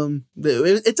platinum.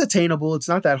 It's attainable. It's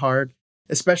not that hard,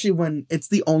 especially when it's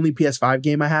the only PS5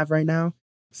 game I have right now.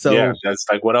 So yeah, that's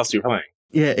like, what else are you playing?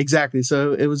 Yeah, exactly.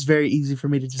 So it was very easy for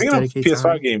me to just dedicate PS5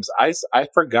 time. games. I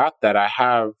forgot that I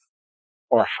have,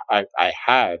 or I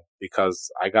had,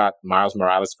 because I got Miles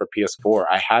Morales for PS4.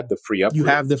 I had the free upgrade. You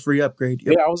have the free upgrade.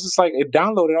 Yep. Yeah, I was just like, it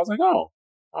downloaded. I was like, oh,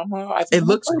 it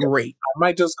looks great. I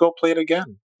might just go play it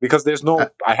again because there's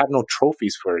I have no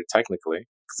trophies for it technically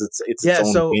because it's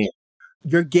its own game.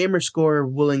 Your gamer score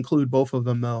will include both of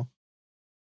them though.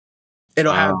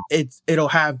 It'll have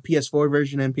PS4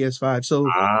 version and PS5. So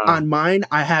on mine,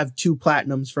 I have 2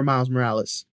 platinums for Miles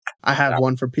Morales. I have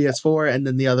one for PS4 and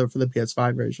then the other for the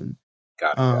PS5 version.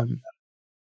 Got it.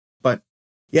 But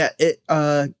yeah,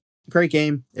 great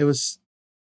game. It was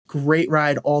great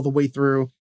ride all the way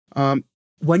through.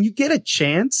 When you get a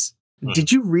chance,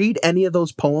 did you read any of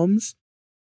those poems?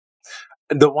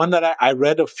 The one that I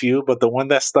read a few, but the one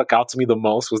that stuck out to me the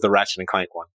most was the Ratchet and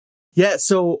Clank one. Yeah,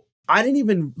 so I didn't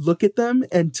even look at them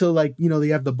until they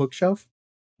have the bookshelf.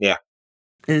 Yeah.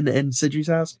 In Sidri's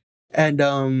house. And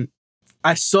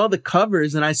I saw the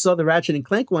covers and I saw the Ratchet and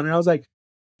Clank one and I was like,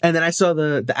 and then I saw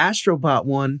the Astrobot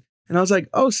one and I was like,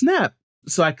 oh snap.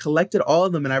 So I collected all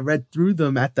of them and I read through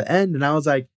them at the end and I was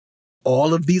like,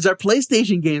 all of these are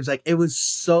PlayStation games. Like, it was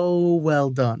so well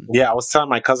done. Yeah, I was telling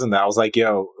my cousin that. I was like,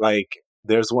 yo, like,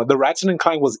 there's one. The Ratchet and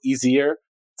Clank was easier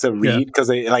to read because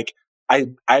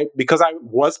because I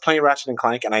was playing Ratchet and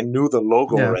Clank and I knew the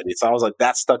logo already. So I was like,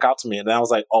 that stuck out to me. And then I was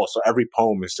like, oh, so every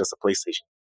poem is just a PlayStation.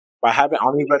 But I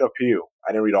only read a few.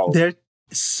 I didn't read all of them. They're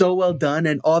so well done.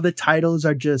 And all the titles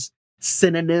are just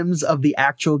synonyms of the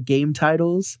actual game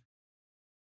titles.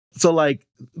 So, like,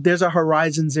 there's a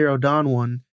Horizon Zero Dawn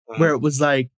one where it was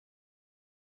like,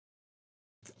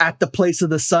 at the place of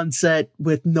the sunset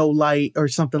with no light or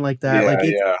something like that. Like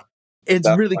it's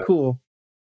That's really funny. cool.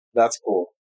 That's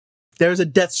cool. There's a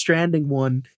Death Stranding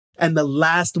one, and the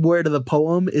last word of the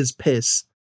poem is piss.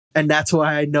 And that's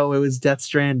why I know it was Death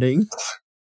Stranding.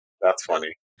 That's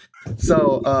funny.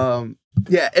 So,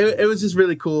 yeah, it was just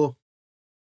really cool.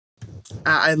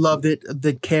 I loved it.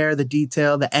 The care, the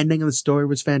detail, the ending of the story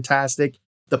was fantastic.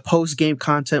 The post-game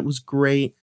content was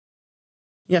great.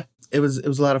 Yeah, it was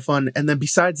a lot of fun. And then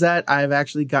besides that, I've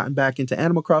actually gotten back into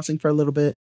Animal Crossing for a little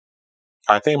bit.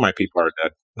 I think my people are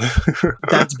dead.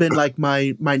 That's been like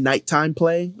my nighttime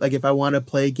play. Like if I want to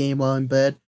play a game while in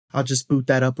bed, I'll just boot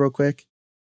that up real quick.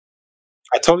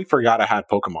 I totally forgot I had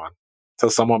Pokemon till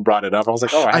someone brought it up. I was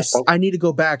like, oh, I need to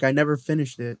go back. I never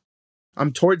finished it.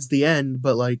 I'm towards the end,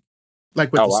 but like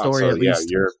with the story at least.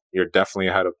 Yeah, you're definitely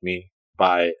ahead of me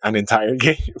by an entire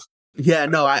game. Yeah,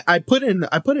 no, I put in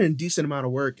a decent amount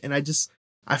of work, and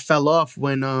I fell off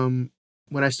when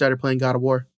I started playing God of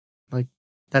War. Like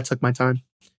that took my time.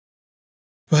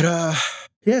 But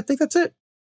yeah, I think that's it.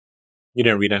 You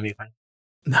didn't read anything?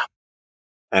 No.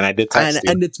 And I did text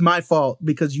you. And it's my fault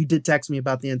because you did text me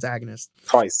about the antagonist.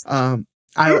 Twice.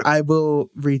 I will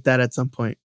read that at some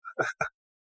point.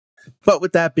 But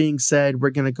with that being said,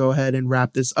 we're going to go ahead and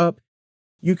wrap this up.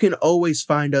 You can always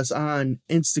find us on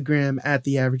Instagram at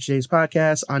The Average Jays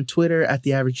Podcast, on Twitter at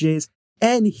The Average Jays,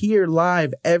 and here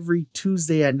live every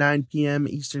Tuesday at 9 p.m.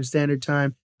 Eastern Standard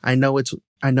Time. I know it's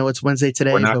Wednesday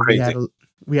today, but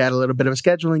we had a little bit of a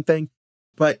scheduling thing,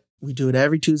 but we do it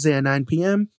every Tuesday at 9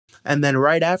 p.m. And then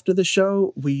right after the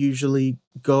show, we usually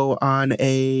go on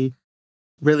a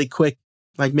really quick,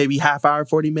 like maybe half hour,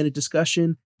 40-minute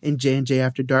discussion in J&J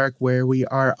After Dark, where we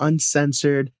are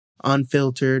uncensored,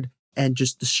 unfiltered, and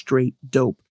just the straight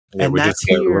dope. Yeah, and that's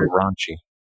here. Raunchy.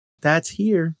 That's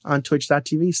here on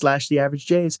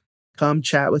twitch.tv/theaveragejays. Come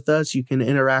chat with us. You can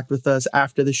interact with us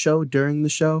after the show, during the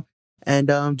show, and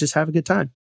just have a good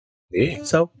time. Yeah.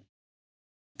 So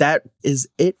that is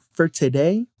it for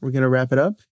today. We're going to wrap it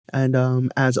up.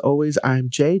 And as always, I'm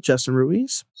Jay, Justin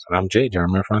Ruiz. And I'm Jay,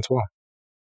 Jeremy Francois.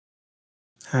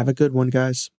 Have a good one,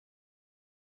 guys.